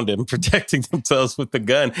ground and protecting themselves with the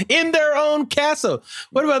gun in their own castle?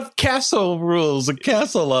 What about castle rules and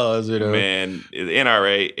castle laws? Man, the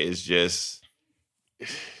NRA is just...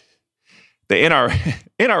 The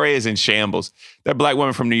NRA is in shambles. That black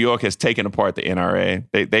woman from New York has taken apart the NRA.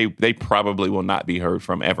 They probably will not be heard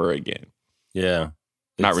from ever again. Yeah.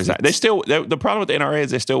 Not resign. The problem with the NRA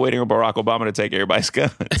is they're still waiting on Barack Obama to take everybody's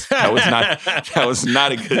guns. That was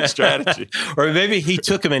not a good strategy. Or maybe he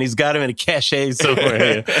took him and he's got him in a cache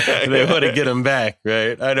somewhere. They want to get him back,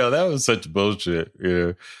 right? I know that was such bullshit.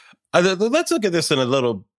 Yeah. Let's look at this in a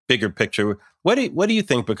little bigger picture. What do you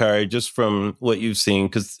think, Bakari, just from what you've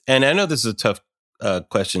seen? And I know this is a tough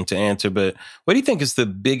question to answer, but what do you think is the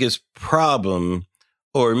biggest problem,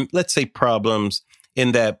 or let's say problems,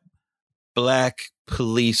 in that black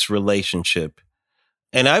police relationship?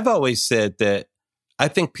 And I've always said that I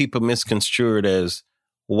think people misconstrue it as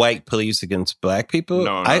white police against black people.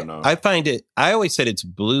 No. I find it, I always said it's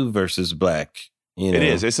blue versus black. It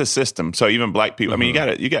is. It's a system. So even black people, I mean,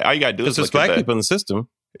 all you got to do is look at black people in the system.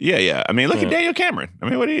 Yeah. I mean, look at Daniel Cameron. I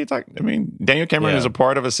mean, what are you talking? I mean, Daniel Cameron is a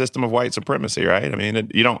part of a system of white supremacy, right? I mean,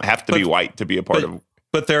 you don't have to be white to be a part of.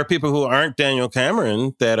 But there are people who aren't Daniel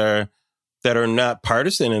Cameron that are not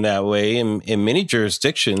partisan in that way in many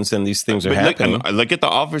jurisdictions, and these things are happening. Look at the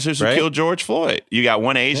officers who killed George Floyd. You got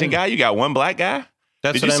one Asian guy, you got one black guy.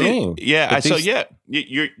 That's what I mean. Yeah.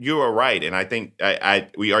 You are right, and I think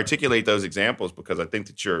we articulate those examples because I think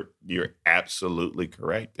that you're absolutely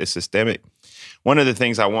correct. It's systemic. One of the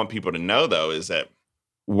things I want people to know, though, is that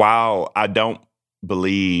while I don't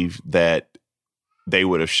believe that they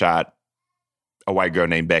would have shot a white girl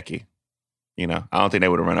named Becky, I don't think they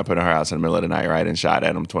would have run up in her house in the middle of the night, right, and shot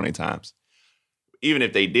at him 20 times. even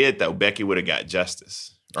if they did, though, Becky would have got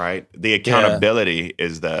justice, right? The accountability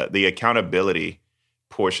is the accountability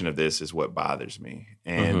portion of this is what bothers me.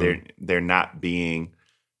 And they're not being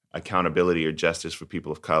accountability or justice for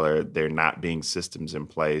people of color. They're not being systems in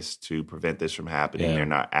place to prevent this from happening. They're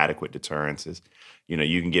not adequate deterrences. You know,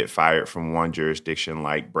 you can get fired from one jurisdiction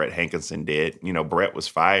like Brett Hankinson did. You know, Brett was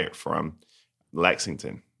fired from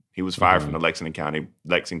Lexington. He was fired from the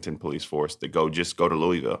Lexington Police Force to go to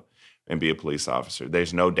Louisville and be a police officer.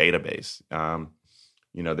 There's no database.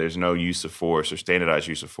 You know, there's no use of force or standardized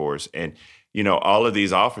use of force. And, you know, all of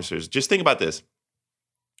these officers, just think about this.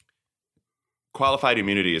 Qualified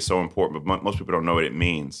immunity is so important, but most people don't know what it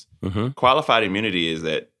means. Qualified immunity is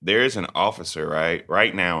that there is an officer,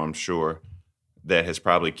 right now, I'm sure, that has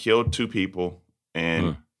probably killed 2 people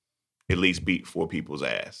and at least beat 4 people's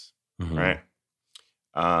ass, right?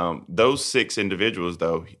 Those 6 individuals,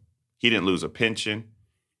 though, he didn't lose a pension.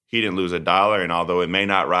 He didn't lose $1. And although it may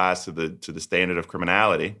not rise to the standard of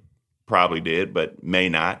criminality, probably did, but may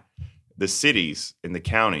not, the cities and the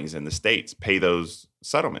counties and the states pay those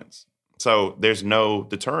settlements. So there's no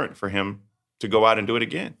deterrent for him to go out and do it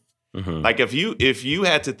again. Like if you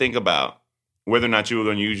had to think about whether or not you were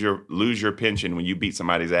going to lose your pension when you beat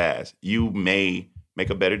somebody's ass, you may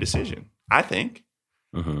make a better decision, I think.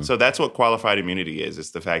 So that's what qualified immunity is.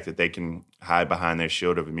 It's the fact that they can hide behind their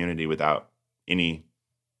shield of immunity without any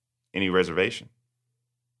reservation.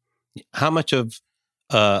 How much of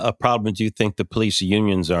a problem do you think the police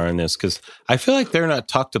unions are in this? Because I feel like they're not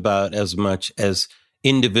talked about as much as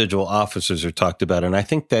individual officers are talked about. And I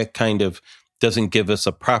think that kind of doesn't give us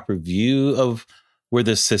a proper view of where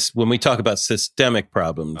when we talk about systemic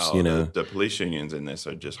problems, you know. The police unions in this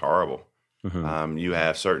are just horrible. You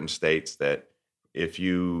have certain states that if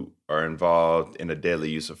you are involved in a deadly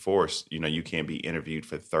use of force, you know, you can't be interviewed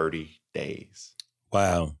for 30 days.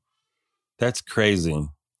 Wow. That's crazy.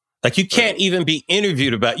 Like you can't even be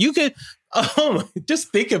interviewed about, you could, just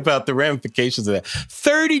think about the ramifications of that.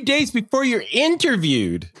 30 days before you're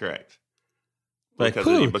interviewed. Correct. Like,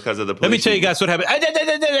 because of the police. Let me tell you guys what happened.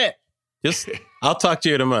 I'll talk to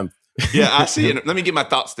you in a month. Yeah, I see it. Let me get my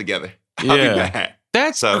thoughts together. I'll be back.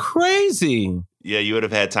 That's crazy. Yeah, you would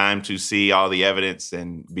have had time to see all the evidence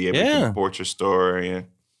and be able to report your story.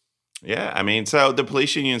 Yeah, I mean, so the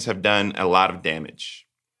police unions have done a lot of damage,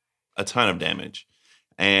 a ton of damage.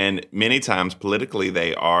 And many times politically,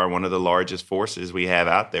 they are one of the largest forces we have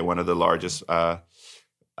out there, one of the largest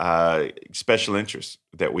special interests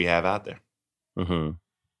that we have out there. I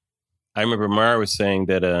remember Maher was saying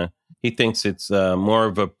that he thinks it's more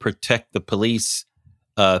of a protect the police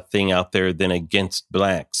thing out there than against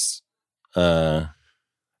blacks thing.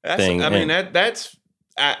 I mean, that's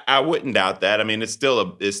I wouldn't doubt that. I mean, it's still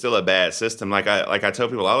a bad system. Like I tell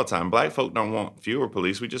people all the time, black folk don't want fewer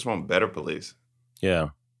police. We just want better police. Yeah.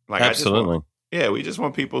 Like absolutely. We just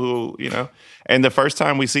want people who, you know, and the first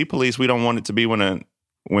time we see police, we don't want it to be when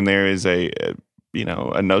there is a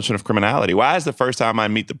notion of criminality. Why is the first time I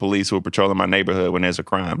meet the police who are patrolling my neighborhood when there's a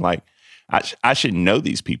crime? Like, I should know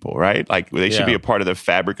these people, right? Like, they should be a part of the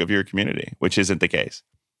fabric of your community, which isn't the case.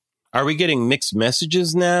 Are we getting mixed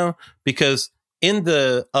messages now? Because in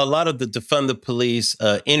a lot of the defund the police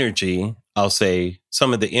energy, I'll say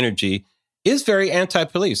some of the energy is very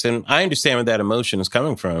anti-police. And I understand where that emotion is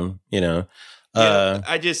coming from, you know.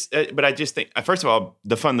 I just think, first of all,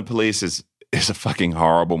 defund the police is a fucking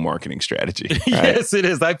horrible marketing strategy. Right? Yes, it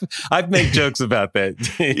is. I've made jokes about that.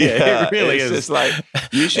 It really is. It's like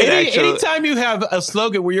you should anytime you have a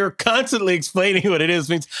slogan where you're constantly explaining what it is,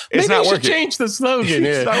 means maybe you should change the slogan.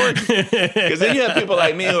 It's not working. Because then you have people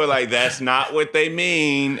like me who are like, that's not what they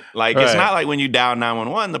mean. Like it's not like when you dial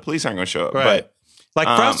 911, the police aren't going to show up. Right. But like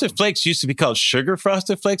Frosted Flakes used to be called Sugar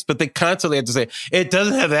Frosted Flakes, but they constantly had to say, it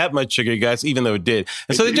doesn't have that much sugar, you guys, even though it did.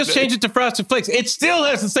 And so they just changed it to Frosted Flakes. It still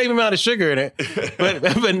has the same amount of sugar in it.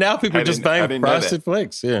 But now people are just buying Frosted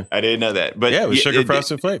Flakes. Yeah. I didn't know that. But yeah, it was Sugar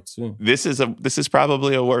Frosted Flakes. Yeah. This is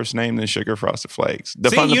probably a worse name than Sugar Frosted Flakes.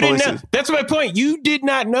 See, you didn't know. That's my point. You did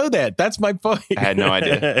not know that. That's my point. I had no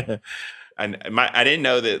idea. I didn't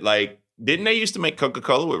know that, like, didn't they used to make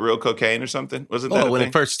Coca-Cola with real cocaine or something? Wasn't that when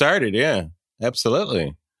it first started, yeah.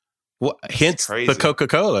 Absolutely. Well, hence the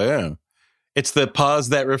Coca-Cola, yeah. It's the pause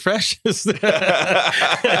that refreshes. Oh,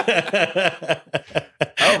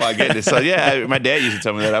 my goodness. So, yeah, my dad used to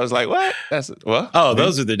tell me that. I was like, what? What? Oh,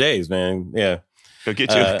 those are the days, man. Yeah. Go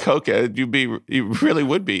get you a Coca. You really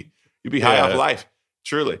would be. You'd be high off life.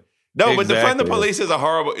 Truly. No, but defund the police is a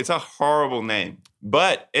horrible name.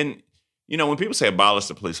 But, and, you know, when people say abolish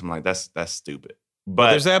the police, I'm like, that's stupid.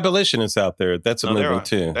 But there's abolitionists out there. That's a movement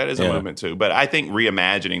too. That is a movement too. But I think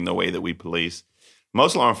reimagining the way that we police,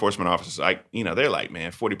 most law enforcement officers, they're like,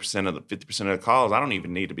 man, 40% of the 50% of the calls, they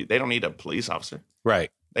don't need a police officer. Right.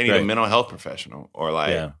 They need a mental health professional or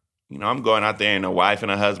I'm going out there and a wife and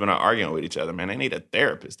a husband are arguing with each other, man. They need a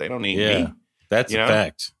therapist. They don't need me. That's a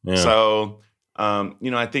fact. Yeah. So,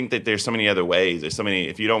 I think that there's so many other ways. There's so many,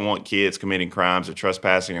 if you don't want kids committing crimes or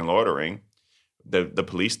trespassing and loitering, the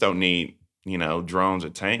police don't need, drones or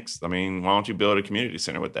tanks. I mean, why don't you build a community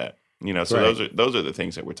center with that? Those are the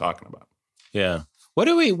things that we're talking about. Yeah. Where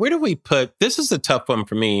do we put, this is a tough one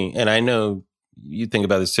for me, and I know you think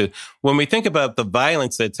about this too. When we think about the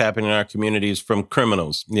violence that's happening in our communities from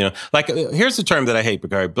criminals, here's the term that I hate,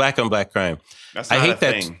 Bakari, black on black crime. That's not a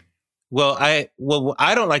thing. Well, I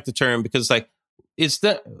don't like the term because it's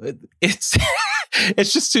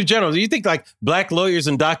it's just too general. You think like black lawyers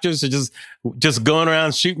and doctors are just going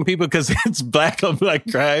around shooting people because it's black on black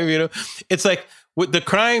crime, It's like with the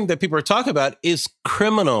crime that people are talking about is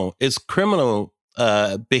criminal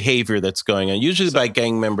behavior that's going on, usually by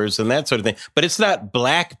gang members and that sort of thing. But it's not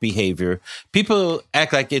black behavior. People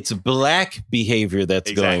act like it's black behavior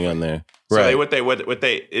that's going on there. Right. So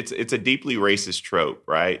it's a deeply racist trope,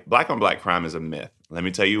 right? Black on black crime is a myth. Let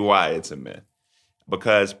me tell you why it's a myth.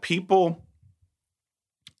 Because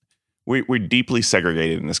we're deeply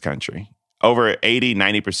segregated in this country. Over 80,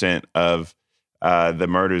 90% of the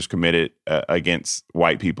murders committed against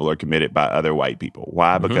white people are committed by other white people.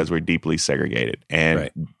 Why? Mm-hmm. Because we're deeply segregated. And,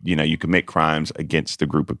 you commit crimes against the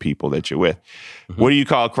group of people that you're with. Mm-hmm. What do you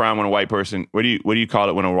call a crime when a white person, what do you call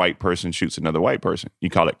it when a white person shoots another white person? You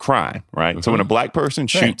call it crime, right? Mm-hmm. So when a black person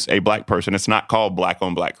shoots a black person, it's not called black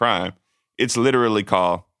on black crime. It's literally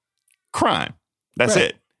called crime. That's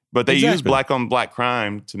it. But they use black on black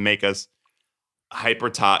crime to make us hyper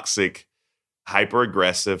toxic, hyper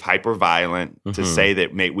aggressive, hyper violent, to say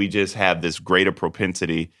that we just have this greater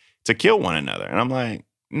propensity to kill one another. And I'm like,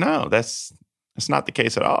 no, that's not the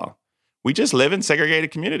case at all. We just live in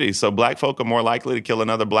segregated communities. So black folk are more likely to kill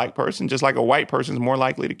another black person, just like a white person is more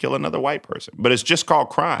likely to kill another white person. But it's just called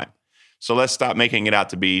crime. So let's stop making it out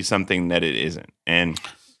to be something that it isn't. And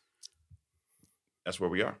that's where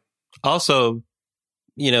we are. Also,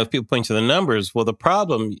 if people point to the numbers, well, the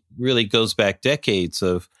problem really goes back decades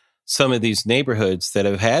of some of these neighborhoods that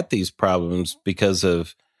have had these problems because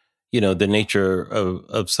of, the nature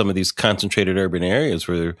of some of these concentrated urban areas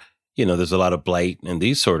where, there's a lot of blight and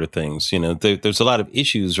these sort of things. There's a lot of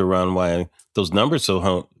issues around why those numbers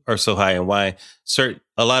are so high and why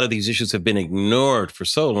a lot of these issues have been ignored for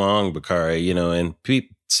so long, Bakari, and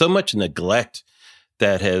so much neglect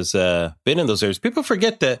that has been in those areas. People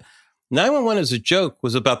forget that 911 as a joke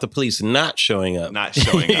was about the police not showing up. Not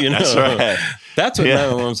showing up. That's right. That's what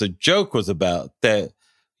 911 as a joke was about. That,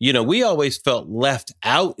 we always felt left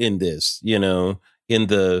out in this, in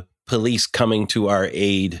the police coming to our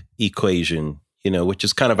aid equation, which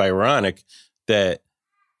is kind of ironic that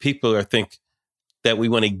people think that we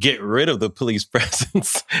want to get rid of the police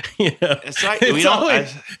presence. It's like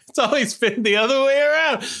it's always been the other way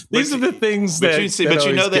around. These are the things the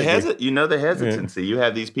hesitancy. You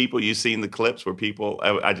have these people. You've seen the clips where people.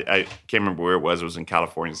 I can't remember where it was. It was in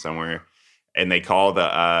California somewhere, and they called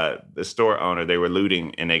the store owner. They were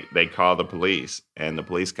looting, and they called the police, and the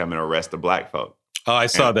police come and arrest the black folk. Oh, I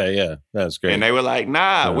saw that. Yeah, that was great. And they were like,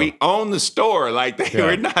 "Nah, we own the store. Like they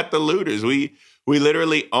were not the looters. We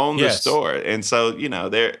literally own the store." And so,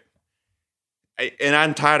 and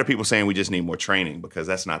I'm tired of people saying we just need more training because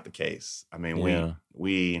that's not the case. I mean,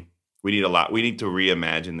 we need a lot. We need to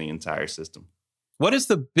reimagine the entire system. What is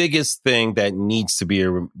the biggest thing that needs to be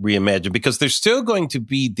reimagined? Because there's still going to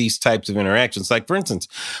be these types of interactions. Like, for instance,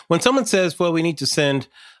 when someone says, well, we need to send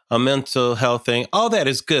a mental health thing, all that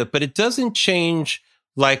is good, but it doesn't change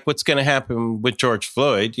like what's going to happen with George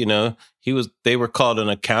Floyd. They were called on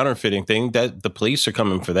a counterfeiting thing that the police are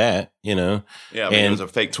coming for that, Yeah, it was a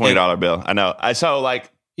fake $20 bill. I know.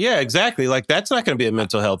 Yeah, exactly. Like that's not going to be a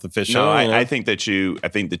mental health official. No, I think that you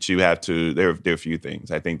have to. There are a few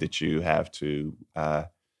things. I think that you have to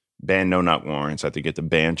ban no-knock warrants. I think you have to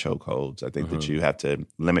ban chokeholds. I think that you have to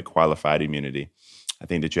limit qualified immunity. I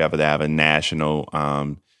think that you have to have a national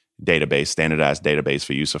database, standardized database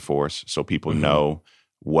for use of force, so people know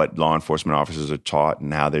what law enforcement officers are taught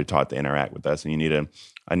and how they're taught to interact with us. And you need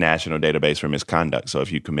a national database for misconduct. So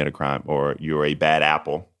if you commit a crime or you're a bad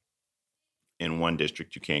apple in one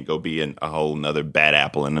district, you can't go be a whole nother bad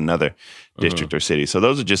apple in another district or city. So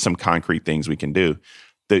those are just some concrete things we can do.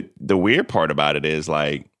 The weird part about it is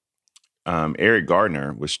like Eric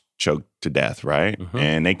Gardner was choked to death, right?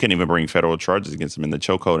 And they couldn't even bring federal charges against him. And the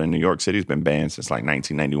chokehold in New York City has been banned since like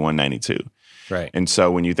 1991, 92. Right. And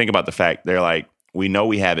so when you think about the fact, they're like, we know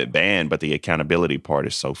we have it banned, but the accountability part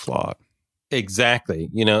is so flawed. Exactly.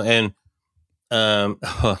 And oh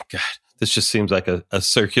God, this just seems like a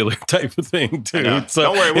circular type of thing too. So,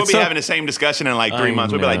 don't worry, we'll be having the same discussion in like 3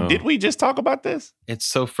 months. We'll be like, did we just talk about this? It's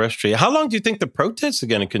so frustrating. How long do you think the protests are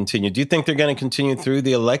going to continue? Do you think they're going to continue through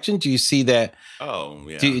the election? Do you see that? Oh,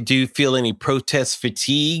 yeah. Do you feel any protest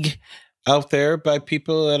fatigue out there by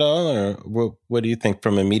people at all? Or what do you think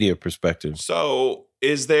from a media perspective? So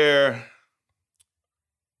is there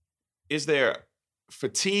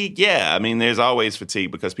fatigue? Yeah. I mean, there's always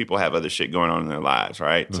fatigue because people have other shit going on in their lives,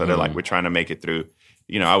 right? Mm-hmm. So they're like, we're trying to make it through.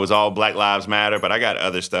 I was all Black Lives Matter, but I got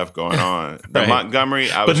other stuff going on. The Montgomery,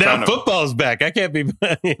 but now football's back. I can't be,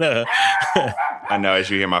 I know, as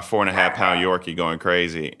you hear my 4.5-pound Yorkie going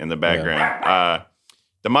crazy in the background. Yeah.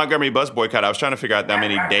 The Montgomery bus boycott, I was trying to figure out how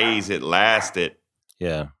many days it lasted.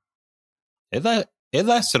 Yeah. It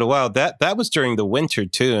lasted a while. That was during the winter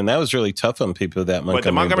too, and that was really tough on people. But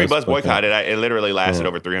the Montgomery bus boycott, it literally lasted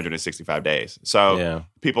over 365 days. So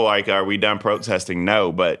people are like, are we done protesting?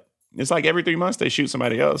 No, but it's like every 3 months they shoot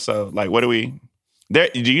somebody else. So like, what do we? Do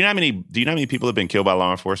you know how many people have been killed by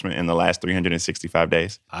law enforcement in the last 365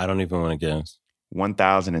 days? I don't even want to guess.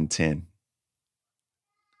 1,010.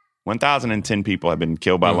 1,010 people have been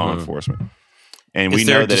killed by law enforcement, and we know that. Is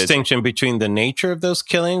there a distinction between the nature of those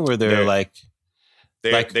killings, where they're like?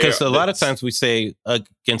 Because a lot of times we say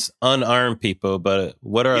against unarmed people, but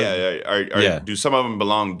what are... Do some of them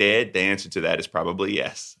belong dead? The answer to that is probably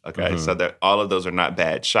yes. Okay, so that all of those are not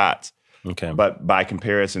bad shots. Okay, but by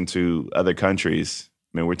comparison to other countries,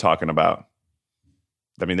 I mean, we're talking about...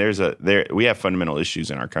 I mean, we have fundamental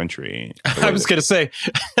issues in our country. I was going to say,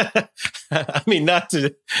 I mean, not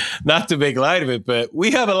to make light of it, but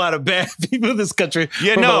we have a lot of bad people in this country.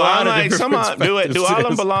 Yeah, no, I'm like, do all of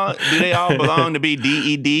them belong? Do they all belong to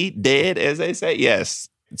be dead, as they say? Yes,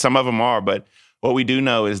 some of them are, but what we do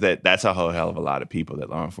know is that that's a whole hell of a lot of people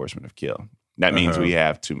that law enforcement have killed. That means we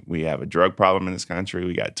have a drug problem in this country.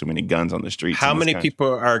 We got too many guns on the streets. How many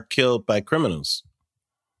people are killed by criminals?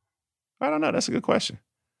 I don't know. That's a good question.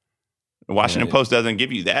 The Washington Post doesn't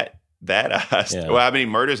give you that. Well, how many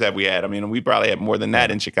murders have we had? I mean, we probably have more than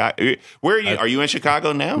that in Chicago. Where are you? Are you in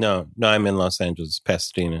Chicago now? No, I'm in Los Angeles,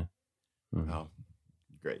 Pasadena. Oh,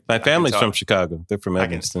 great. My family's from Chicago. They're from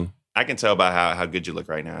Evanston. I can tell by how good you look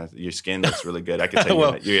right now. Your skin looks really good. I can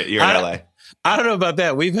tell you're in LA. I don't know about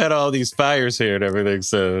that. We've had all these fires here and everything,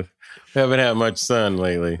 so we haven't had much sun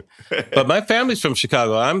lately. But my family's from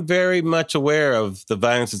Chicago. I'm very much aware of the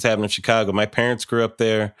violence that's happening in Chicago. My parents grew up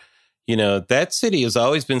there. That city has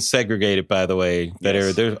always been segregated, by the way.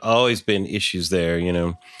 There's always been issues there,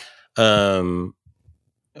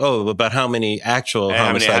 about how many actual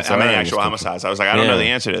homicides. How many actual homicides? I was like, I don't know the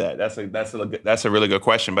answer to that. That's a really good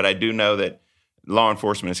question. But I do know that law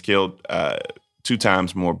enforcement has killed 2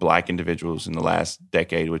 times more Black individuals in the last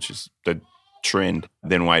decade, which is the trend,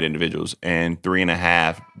 than white individuals. And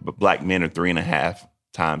 3.5, but Black men are 3.5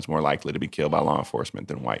 times more likely to be killed by law enforcement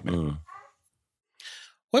than white men.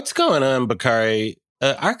 What's going on, Bakari?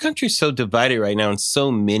 Our country's so divided right now in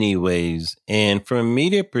so many ways. And from a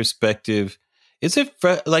media perspective, is it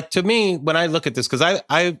to me, when I look at this, because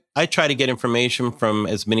I try to get information from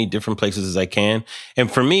as many different places as I can. And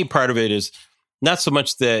for me, part of it is not so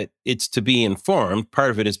much that it's to be informed.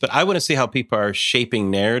 Part of it is, but I want to see how people are shaping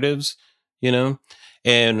narratives,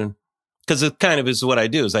 and because it kind of is what I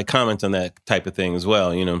do, is I comment on that type of thing as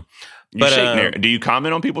well, Do you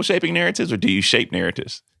comment on people shaping narratives, or do you shape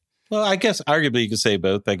narratives? Well, I guess arguably you could say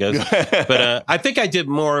both, I guess. But I think I did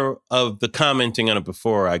more of the commenting on it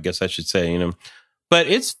before, I guess I should say, But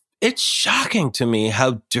it's shocking to me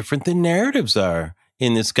how different the narratives are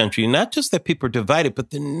in this country. Not just that people are divided, but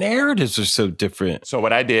the narratives are so different. So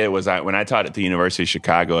what I did was when I taught at the University of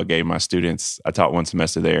Chicago, I taught one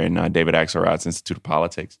semester there in David Axelrod's Institute of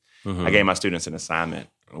Politics. Mm-hmm. I gave my students an assignment,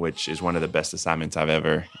 which is one of the best assignments I've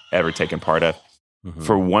ever taken part of. Mm-hmm.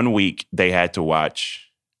 For 1 week, they had to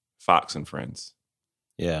watch Fox and Friends.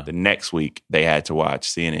 Yeah. The next week, they had to watch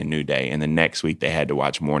CNN New Day. And the next week, they had to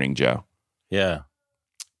watch Morning Joe. Yeah.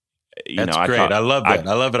 That's great. I love that.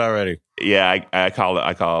 I love it already. Yeah, I call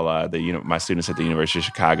my students at the University of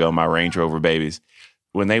Chicago my Range Rover babies.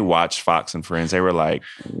 When they watched Fox and Friends, they were like,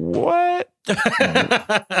 "What? Like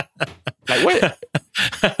what?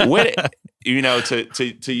 What?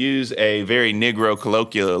 To use a very Negro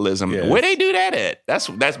colloquialism, where they do that at?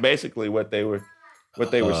 That's basically what they were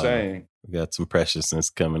saying. We got some preciousness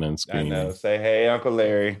coming on screen. I know. Say, hey, Uncle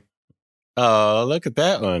Larry. Oh, look at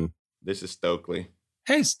that one. This is Stokely.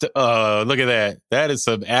 Hey, look at that. That is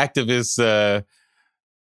some activist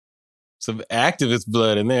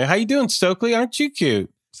blood in there. How you doing, Stokely? Aren't you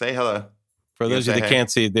cute? Say hello. For those of you that can't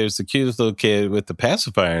see, there's the cutest little kid with the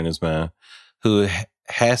pacifier in his mouth. who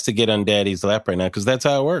has to get on daddy's lap right now because that's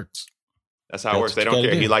how it works. That's how it works. They don't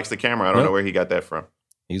care. He likes the camera. I don't know where he got that from.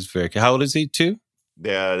 He's very. How old is he? 2?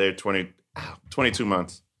 Yeah, they're 22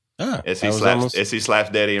 months. As he slaps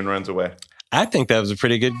daddy and runs away. I think that was a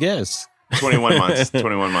pretty good guess. 21 months.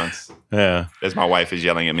 21 months. Yeah. As my wife is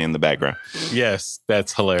yelling at me in the background. Yes,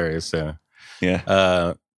 that's hilarious.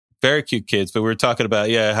 Yeah. Very cute kids. But we were talking about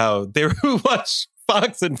how they watch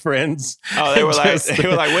Fox and Friends. Oh, they were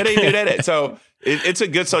like, where do you do that? So it's a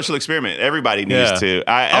good social experiment. Everybody needs to.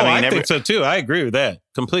 I think so too. I agree with that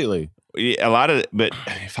completely. But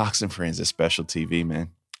Fox and Friends is special TV,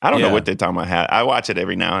 man. I don't know what they're talking about. I watch it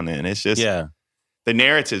every now and then. It's just the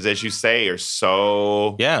narratives, as you say, are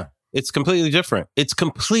so it's completely different. It's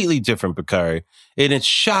completely different, Bakari, and it's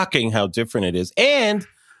shocking how different it is. And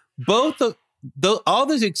all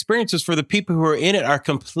those experiences for the people who are in it are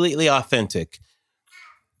completely authentic.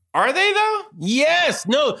 Are they though? Yes.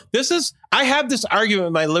 No, I have this argument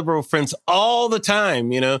with my liberal friends all the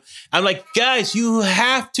time. I'm like, guys, you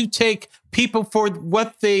have to take people for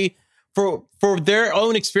what for their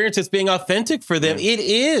own experience as being authentic for them. It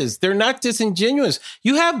is. They're not disingenuous.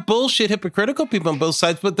 You have bullshit, hypocritical people on both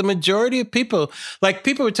sides, but the majority of people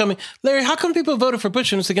would tell me, Larry, how come people voted for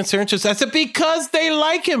Bush and it's against their interests? I said, because they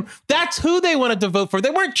like him. That's who they wanted to vote for.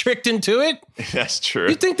 They weren't tricked into it. That's true.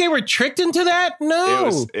 You think they were tricked into that?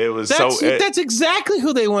 No. That's exactly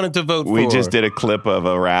who they wanted to vote for. We just did a clip of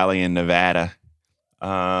a rally in Nevada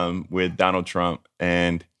with Donald Trump,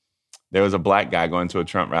 and there was a black guy going to a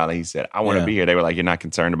Trump rally. He said, I want to be here. They were like, you're not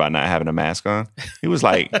concerned about not having a mask on? He was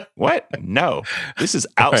like, what? No. This is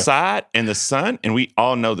outside in the sun, and we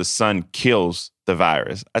all know the sun kills the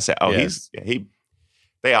virus. I said,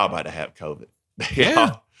 they all about to have COVID.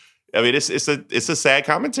 It's a sad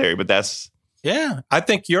commentary, but that's... Yeah. I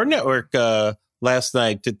think your network last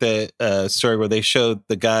night did the story where they showed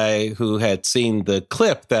the guy who had seen the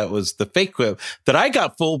clip that was the fake clip that I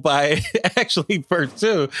got fooled by actually first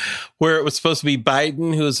too, where it was supposed to be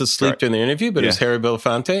Biden who was asleep during the interview, but it was Harry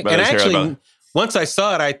Belafonte. And actually, once I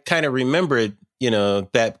saw it, I kind of remembered,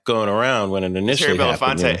 that going around when it initially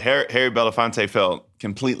happened. Harry Belafonte fell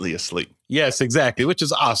completely asleep. Yes, exactly, which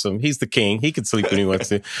is awesome. He's the king. He can sleep when he wants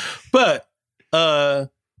to. But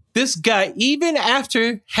this guy, even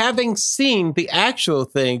after having seen the actual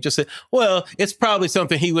thing, just said, well, it's probably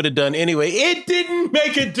something he would have done anyway. It didn't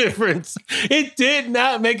make a difference. It did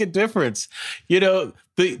not make a difference. The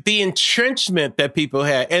entrenchment that people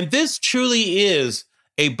had. And this truly is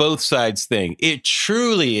a both sides thing. It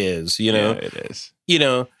truly is, Yeah, it is.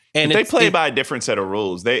 And they play by a different set of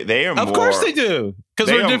rules. They are more... Of course they do.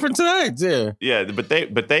 Because we're different sides, Yeah, but they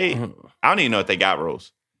I don't even know if they got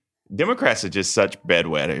rules. Democrats are just such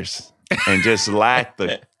bedwetters and just lack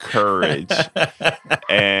the courage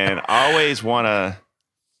and always want to,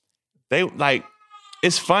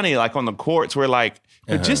 it's funny, on the courts, we're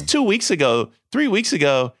just 2 weeks ago, 3 weeks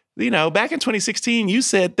ago, back in 2016, you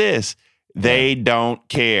said this. They don't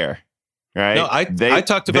care, right? No, I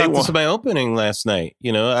talked about this in my opening last night.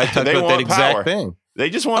 I talked about that exact thing. They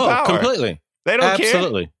just want power. Completely. They don't care.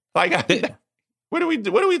 Absolutely. What are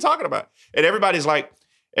we talking about? And everybody's like,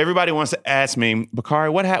 everybody wants to ask me, Bakari,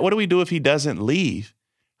 what do we do if he doesn't leave?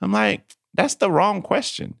 I'm like, that's the wrong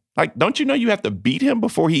question. Don't you know you have to beat him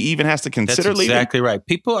before he even has to consider leaving? That's exactly right.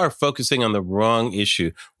 People are focusing on the wrong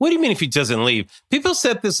issue. What do you mean if he doesn't leave? People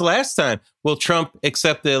said this last time. Will Trump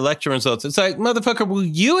accept the election results? It's like, motherfucker, will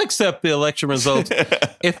you accept the election results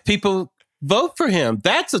if people vote for him?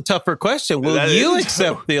 That's a tougher question. Will you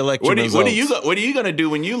accept the election results? What are you going to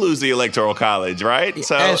do when you lose the Electoral College, right?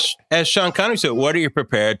 So, as Sean Connery said, what are you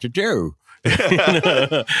prepared to do?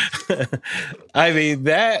 I mean,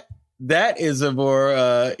 that is a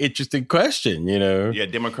more interesting question, Yeah,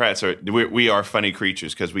 Democrats we are funny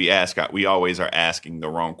creatures because we always are asking the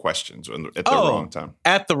wrong questions at the wrong time.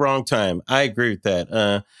 At the wrong time. I agree with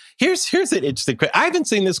that. Here's an interesting question. I haven't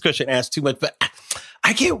seen this question asked too much, but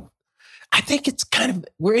I think it's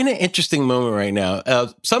we're in an interesting moment right now.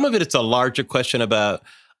 Some of it's a larger question about,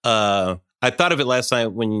 I thought of it last night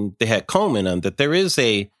when they had Coleman on, that there is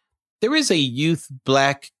a youth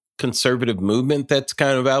Black conservative movement that's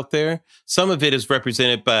kind of out there. Some of it is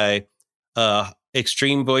represented by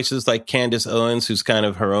extreme voices like Candace Owens, who's kind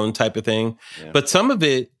of her own type of thing. Yeah. But some of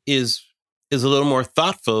it is a little more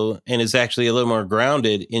thoughtful and is actually a little more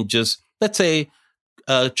grounded in just, let's say,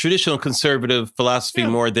 traditional conservative philosophy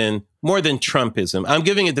more than Trumpism. I'm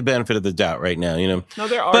giving it the benefit of the doubt right now, No,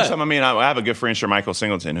 there are some. I mean, I have a good friend, Michael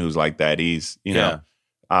Singleton, who's like that. He's, you have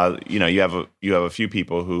a few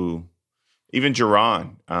people who, even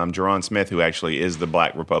Jerron Smith, who actually is the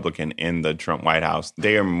Black Republican in the Trump White House,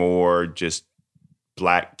 they are more just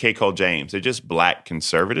black, K. Cole James. They're just black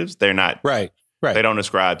conservatives. They're not right. They don't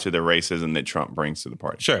ascribe to the racism that Trump brings to the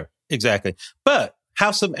party. Sure, exactly. But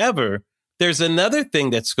howsoever, there's another thing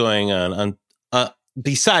that's going on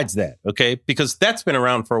besides that, okay? Because that's been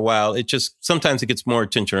around for a while. It just, sometimes it gets more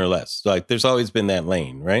attention or less. Like, there's always been that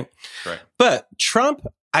lane, right? Right. But Trump,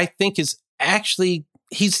 I think, is actually,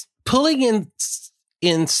 he's pulling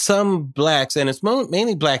in some blacks, and it's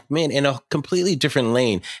mainly black men, in a completely different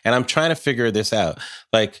lane. And I'm trying to figure this out.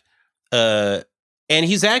 Like, and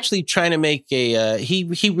he's actually trying to make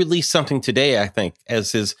he released something today, I think,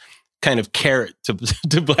 as his kind of carrot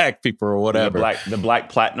to black people or whatever. The black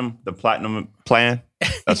platinum plan.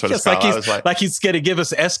 That's what it's called. I was like he's going to give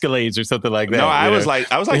us Escalades or something like that. No, I was like,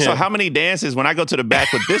 so how many dances when I go to the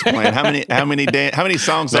back with this plan? How many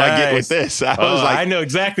songs do I get with this? I was like, I know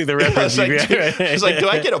exactly the reference. It's like, do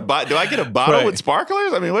I get a bottle with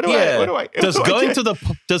sparklers? I mean, what do I? Does going to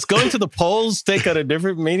the polls take on a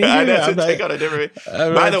different meaning? I know, take on a different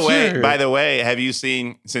meaning. By the way, have you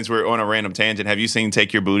seen, since we're on a random tangent, have you seen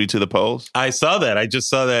Take Your Booty to the Polls? I saw that. I just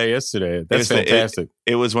saw that yesterday. That's fantastic.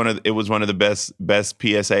 It was one of the best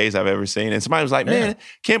PSAs I've ever seen. And somebody was like, "Man,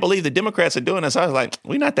 can't believe the Democrats are doing this." I was like,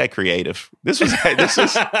 "We're not that creative. This was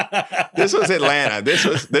Atlanta.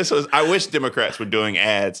 This was. I wish Democrats were doing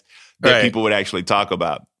ads that people would actually talk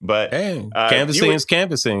about." But canvassing is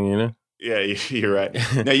canvassing, you know. Yeah, you're right.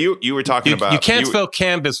 Now you were talking about you can't spell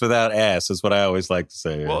canvas without ass, is what I always like to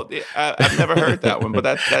say. Well, I've never heard that one, but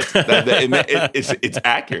it's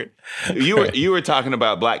accurate. You were talking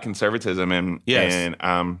about black conservatism, and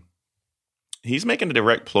he's making a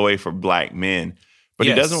direct ploy for black men, but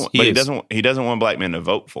he doesn't want black men to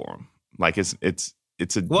vote for him. Like it's a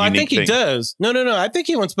well, I think he does. No. I think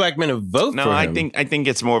he wants black men to vote for him. I think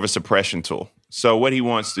it's more of a suppression tool. So what he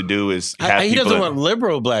wants to do is have he doesn't want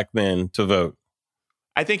liberal black men to vote.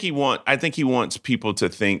 I think he wants people to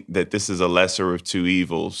think that this is a lesser of two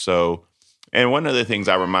evils. So, and one of the things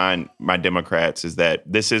I remind my Democrats is that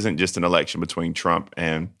this isn't just an election between Trump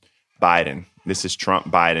and Biden. This is Trump,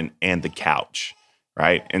 Biden, and the couch,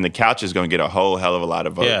 right? And the couch is going to get a whole hell of a lot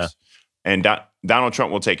of votes. Yeah. And Donald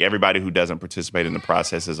Trump will take everybody who doesn't participate in the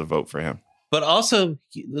process as a vote for him. But also,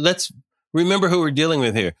 let's remember who we're dealing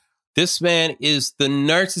with here. This man is the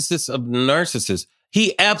narcissist of narcissists.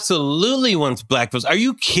 He absolutely wants black votes. Are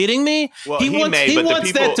you kidding me? Well, he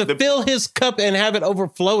wants that to fill his cup and have it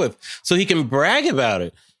overflow with, so he can brag about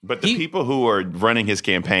it. But the people who are running his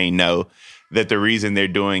campaign know that the reason they're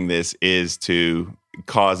doing this is to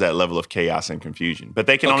cause that level of chaos and confusion. But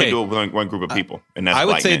they can only do it with one group of people, and that's I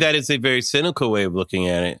would say men. That is a very cynical way of looking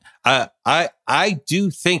at it. I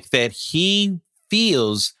do think that he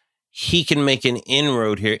feels he can make an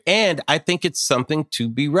inroad here, and I think it's something to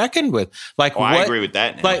be reckoned with. Like, I agree with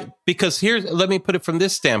that. Like, because let me put it from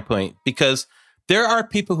this standpoint, because there are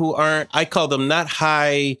people who aren't, I call them not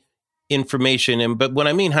high information, but when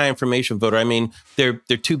I mean high information voter, I mean they're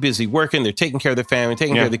too busy working, they're taking care of their family,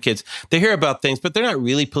 taking care of the kids. They hear about things, but they're not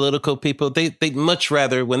really political people. They much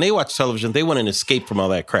rather, when they watch television, they want an escape from all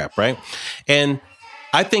that crap, right? And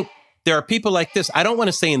I think there are people like this. I don't want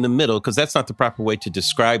to say in the middle, because that's not the proper way to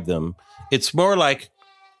describe them. It's more like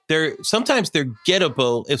sometimes they're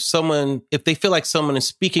gettable if they feel like someone is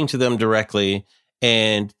speaking to them directly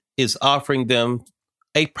and is offering them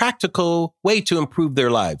a practical way to improve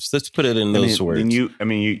their lives. Let's put it in those words. You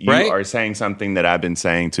right? are saying something that I've been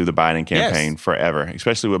saying to the Biden campaign forever,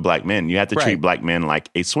 especially with black men. You have to treat black men like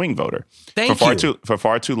a swing voter. For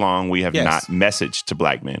far too long, we have not messaged to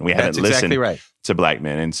black men. We haven't listened to black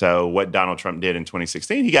men. And so what Donald Trump did in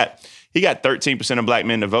 2016, he got 13% of black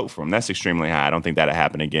men to vote for him. That's extremely high. I don't think that'll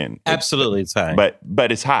happen again. Absolutely, it's high.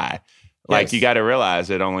 But it's high. Like, you got to realize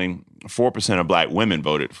that only 4% of black women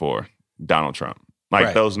voted for Donald Trump.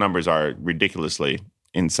 Like, those numbers are ridiculously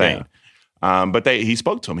insane. Yeah. But he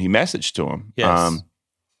spoke to him. He messaged to him. Yes.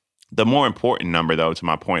 The more important number, though, to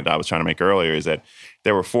my point that I was trying to make earlier, is that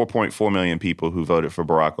there were 4.4 million people who voted for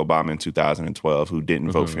Barack Obama in 2012 who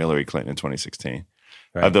didn't vote for Hillary Clinton in 2016.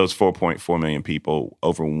 Right. Of those 4.4 million people,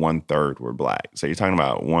 over 1/3 were black. So you're talking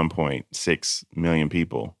about 1.6 million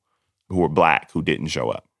people who were black who didn't show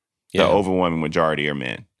up. Yeah. The overwhelming majority are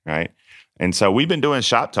men, right? And so we've been doing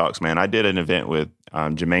shop talks, man. I did an event with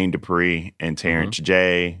Jermaine Dupri and Terrence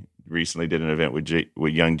J. Recently did an event with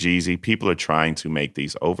Young Jeezy. People are trying to make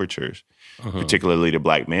these overtures, particularly to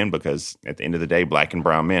black men, because at the end of the day, black and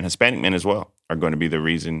brown men, Hispanic men as well, are going to be the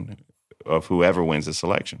reason of whoever wins this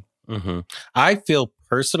election. I feel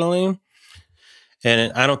personally,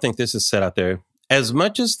 and I don't think this is set out there, as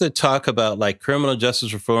much as the talk about like criminal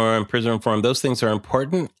justice reform, prison reform, those things are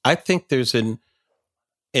important. I think there's an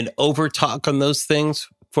over talk on those things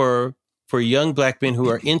for for young black men who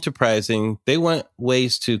are enterprising. They want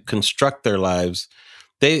ways to construct their lives.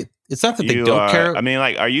 It's not that they don't care. I mean,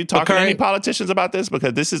 like, are you talking to any politicians about this?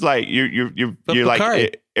 Because this is like you're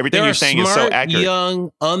like everything you're saying is so accurate.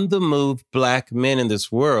 Young, on the move black men in this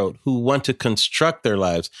world who want to construct their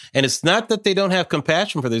lives, and it's not that they don't have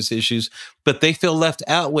compassion for these issues, but they feel left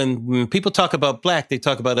out when people talk about black. They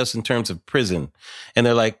talk about us in terms of prison, and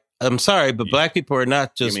they're like, I'm sorry, but black people are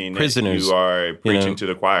not just prisoners. You are preaching to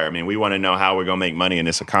the choir. I mean, we want to know how we're going to make money in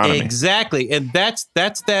this economy. Exactly, and that's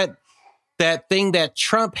that thing that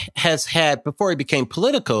Trump has had before he became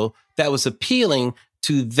political that was appealing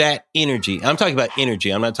to that energy. I'm talking about energy.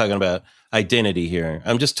 I'm not talking about identity here.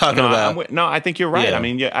 I'm just talking about... I think you're right. Yeah. I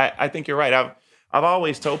mean, I think you're right. I've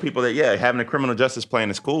always told people that, having a criminal justice plan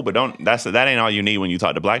is cool, but that ain't all you need when you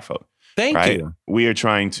talk to black folk. Thank you. We are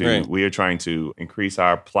trying to increase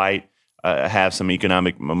our plight, have some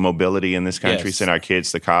economic mobility in this country, send our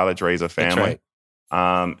kids to college, raise a family.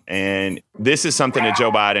 Right. And this is something that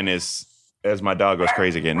Joe Biden is... As my dog goes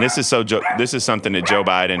crazy again. This is something that Joe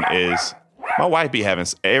Biden is. My wife be having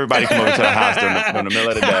everybody come over to the house during the middle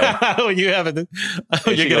of the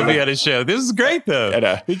day. You're going to be on a show. This is great though.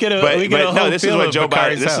 This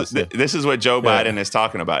is what Joe Biden is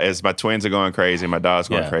talking about. As my twins are going crazy, my dog's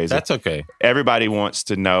going crazy. That's okay. Everybody wants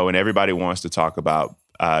to know, and everybody wants to talk about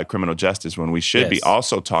criminal justice when we should be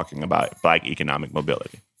also talking about black economic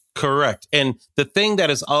mobility. Correct. And the thing that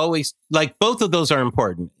is always like both of those are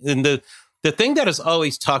important. And the thing that is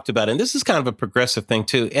always talked about, and this is kind of a progressive thing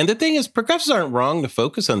too, and the thing is progressives aren't wrong to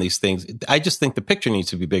focus on these things. I just think the picture needs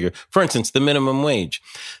to be bigger. For instance, the minimum wage.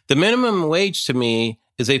 The minimum wage to me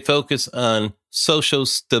is a focus on social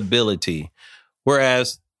stability,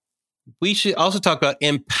 whereas we should also talk about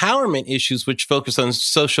empowerment issues, which focus on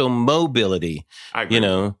social mobility, I agree.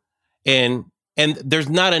 And there's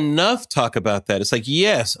not enough talk about that. It's like,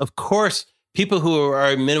 yes, of course, people who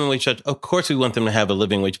are minimum wage, of course we want them to have a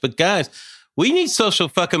living wage. But guys, we need social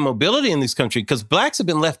fucking mobility in this country because blacks have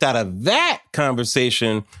been left out of that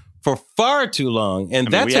conversation for far too long. And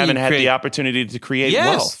we haven't had the opportunity to create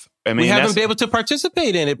wealth. I mean, we haven't been able to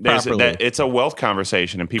participate in it properly. It's a wealth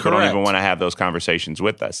conversation, and people don't even want to have those conversations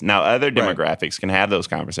with us. Now, other demographics can have those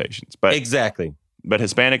conversations. But exactly. But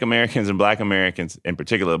Hispanic Americans and Black Americans, in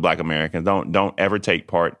particular Black Americans, don't ever take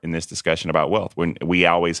part in this discussion about wealth. When we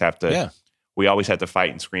always have to... We always have to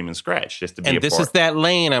fight and scream and scratch just to be a part. And this is that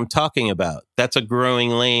lane I'm talking about. That's a growing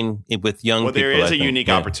lane with young people. Well, there is a unique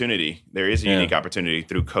opportunity. There is a unique opportunity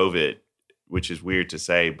through COVID, which is weird to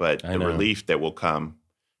say, but the relief that will come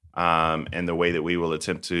and the way that we will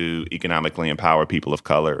attempt to economically empower people of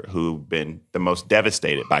color who've been the most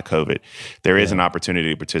devastated by COVID, there is an opportunity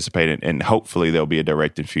to participate in, and hopefully there'll be a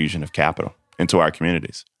direct infusion of capital into our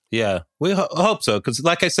communities. Yeah, we hope so. Because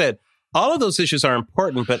like I said, all of those issues are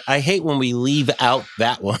important, but I hate when we leave out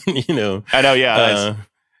that one, I know,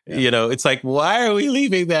 it's like, why are we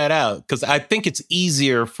leaving that out? Because I think it's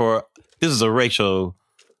easier this is a racial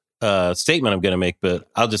statement I'm going to make, but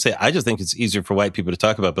I'll just say, I just think it's easier for white people to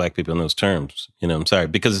talk about black people in those terms. I'm sorry,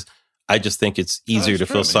 because I just think it's easier to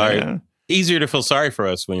feel sorry. Yeah. Easier to feel sorry for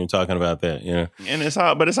us when you're talking about that, And it's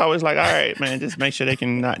always like, all right, man, just make sure they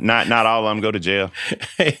can not all of them go to jail.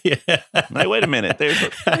 Like, wait a minute, there's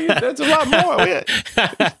a lot more.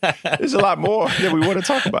 There's a lot more that we want to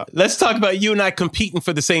talk about. Let's talk about you and I competing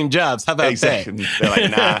for the same jobs. How about that? They're like,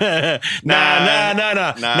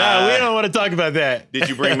 nah, we don't want to talk about that. Did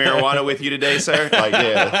you bring marijuana with you today, sir? Like,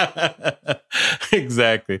 yeah.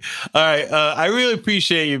 Exactly. All right. I really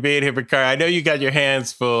appreciate you being here, Bakari. I know you got your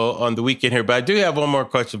hands full on the weekend here, but I do have one more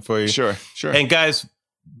question for you. Sure. And guys,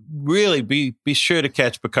 really be sure to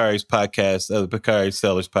catch Bakari's podcast, the Bakari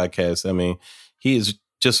Sellers podcast. I mean, he is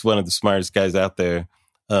just one of the smartest guys out there.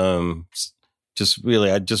 I just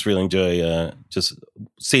really enjoy just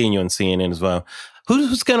seeing you on CNN as well.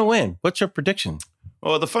 Who's going to win? What's your prediction?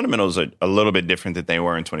 Well, the fundamentals are a little bit different than they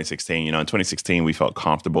were in 2016. In 2016, we felt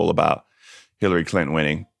comfortable about Hillary Clinton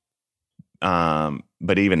winning.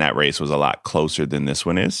 But even that race was a lot closer than this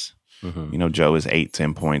one is. Mm-hmm. Joe is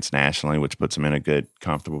 8-10 points nationally, which puts him in a good,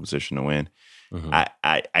 comfortable position to win. Mm-hmm.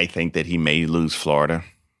 I think that he may lose Florida.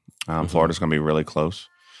 Florida's going to be really close.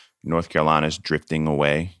 North Carolina's drifting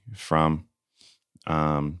away from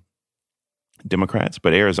Democrats,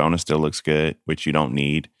 but Arizona still looks good, which you don't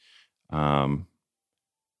need. But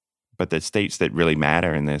the states that really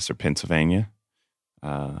matter in this are Pennsylvania,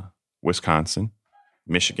 Wisconsin,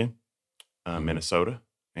 Michigan, Minnesota,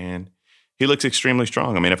 and he looks extremely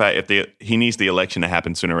strong. I mean, he needs the election to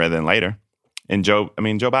happen sooner rather than later. And Joe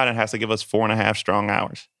Biden has to give us 4.5 strong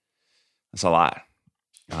hours. That's a lot.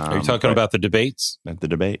 Are you talking about the debates? The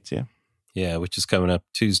debates, yeah. Yeah, which is coming up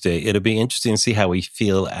Tuesday. It'll be interesting to see how we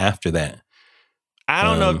feel after that. I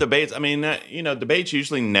don't know if debates, I mean, debates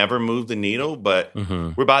usually never move the needle, but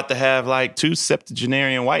we're about to have like 2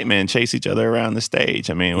 septuagenarian white men chase each other around the stage.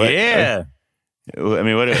 I mean, what do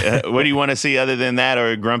you want to see other than that,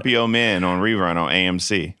 or grumpy old men on rerun on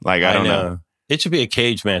AMC? Like, I don't know. It should be a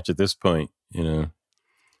cage match at this point,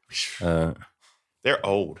 They're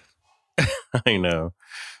old. I know.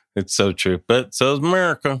 It's so true. But so is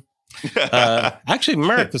America. Actually,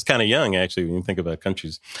 America's kind of young, actually, when you think about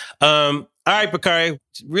countries. All right, Bakari,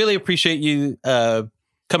 really appreciate you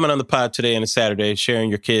coming on the pod today on a Saturday, sharing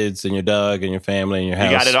your kids and your dog and your family and your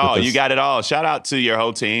house. You got it all. You got it all. Shout out to your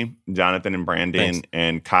whole team, Jonathan and Brandon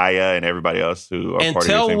and Kaya and everybody else who are part of your team. And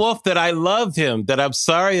tell Wolf that I loved him, that I'm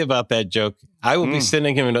sorry about that joke. I will be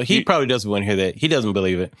sending him a note. He probably doesn't want to hear that. He doesn't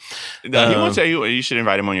believe it. He won't tell you. You should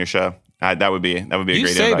invite him on your show. That would be a great invite. You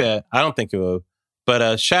say that. I don't think he will.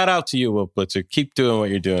 But shout out to you, Wolf Blitzer. Keep doing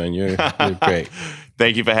what you're doing. You're great.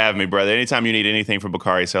 Thank you for having me, brother. Anytime you need anything from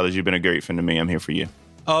Bakari Sellers, you've been a great friend to me. I'm here for you.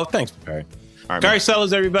 Oh, thanks, Bakari. Right, Bakari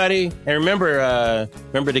Sellers, everybody. And remember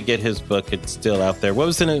to get his book. It's still out there. What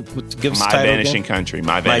was it? Give us the title Vanishing again? Country.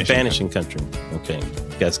 My Vanishing Country. Okay.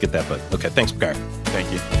 You guys get that book. Okay. Thanks, Bakari.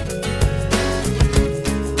 Thank you.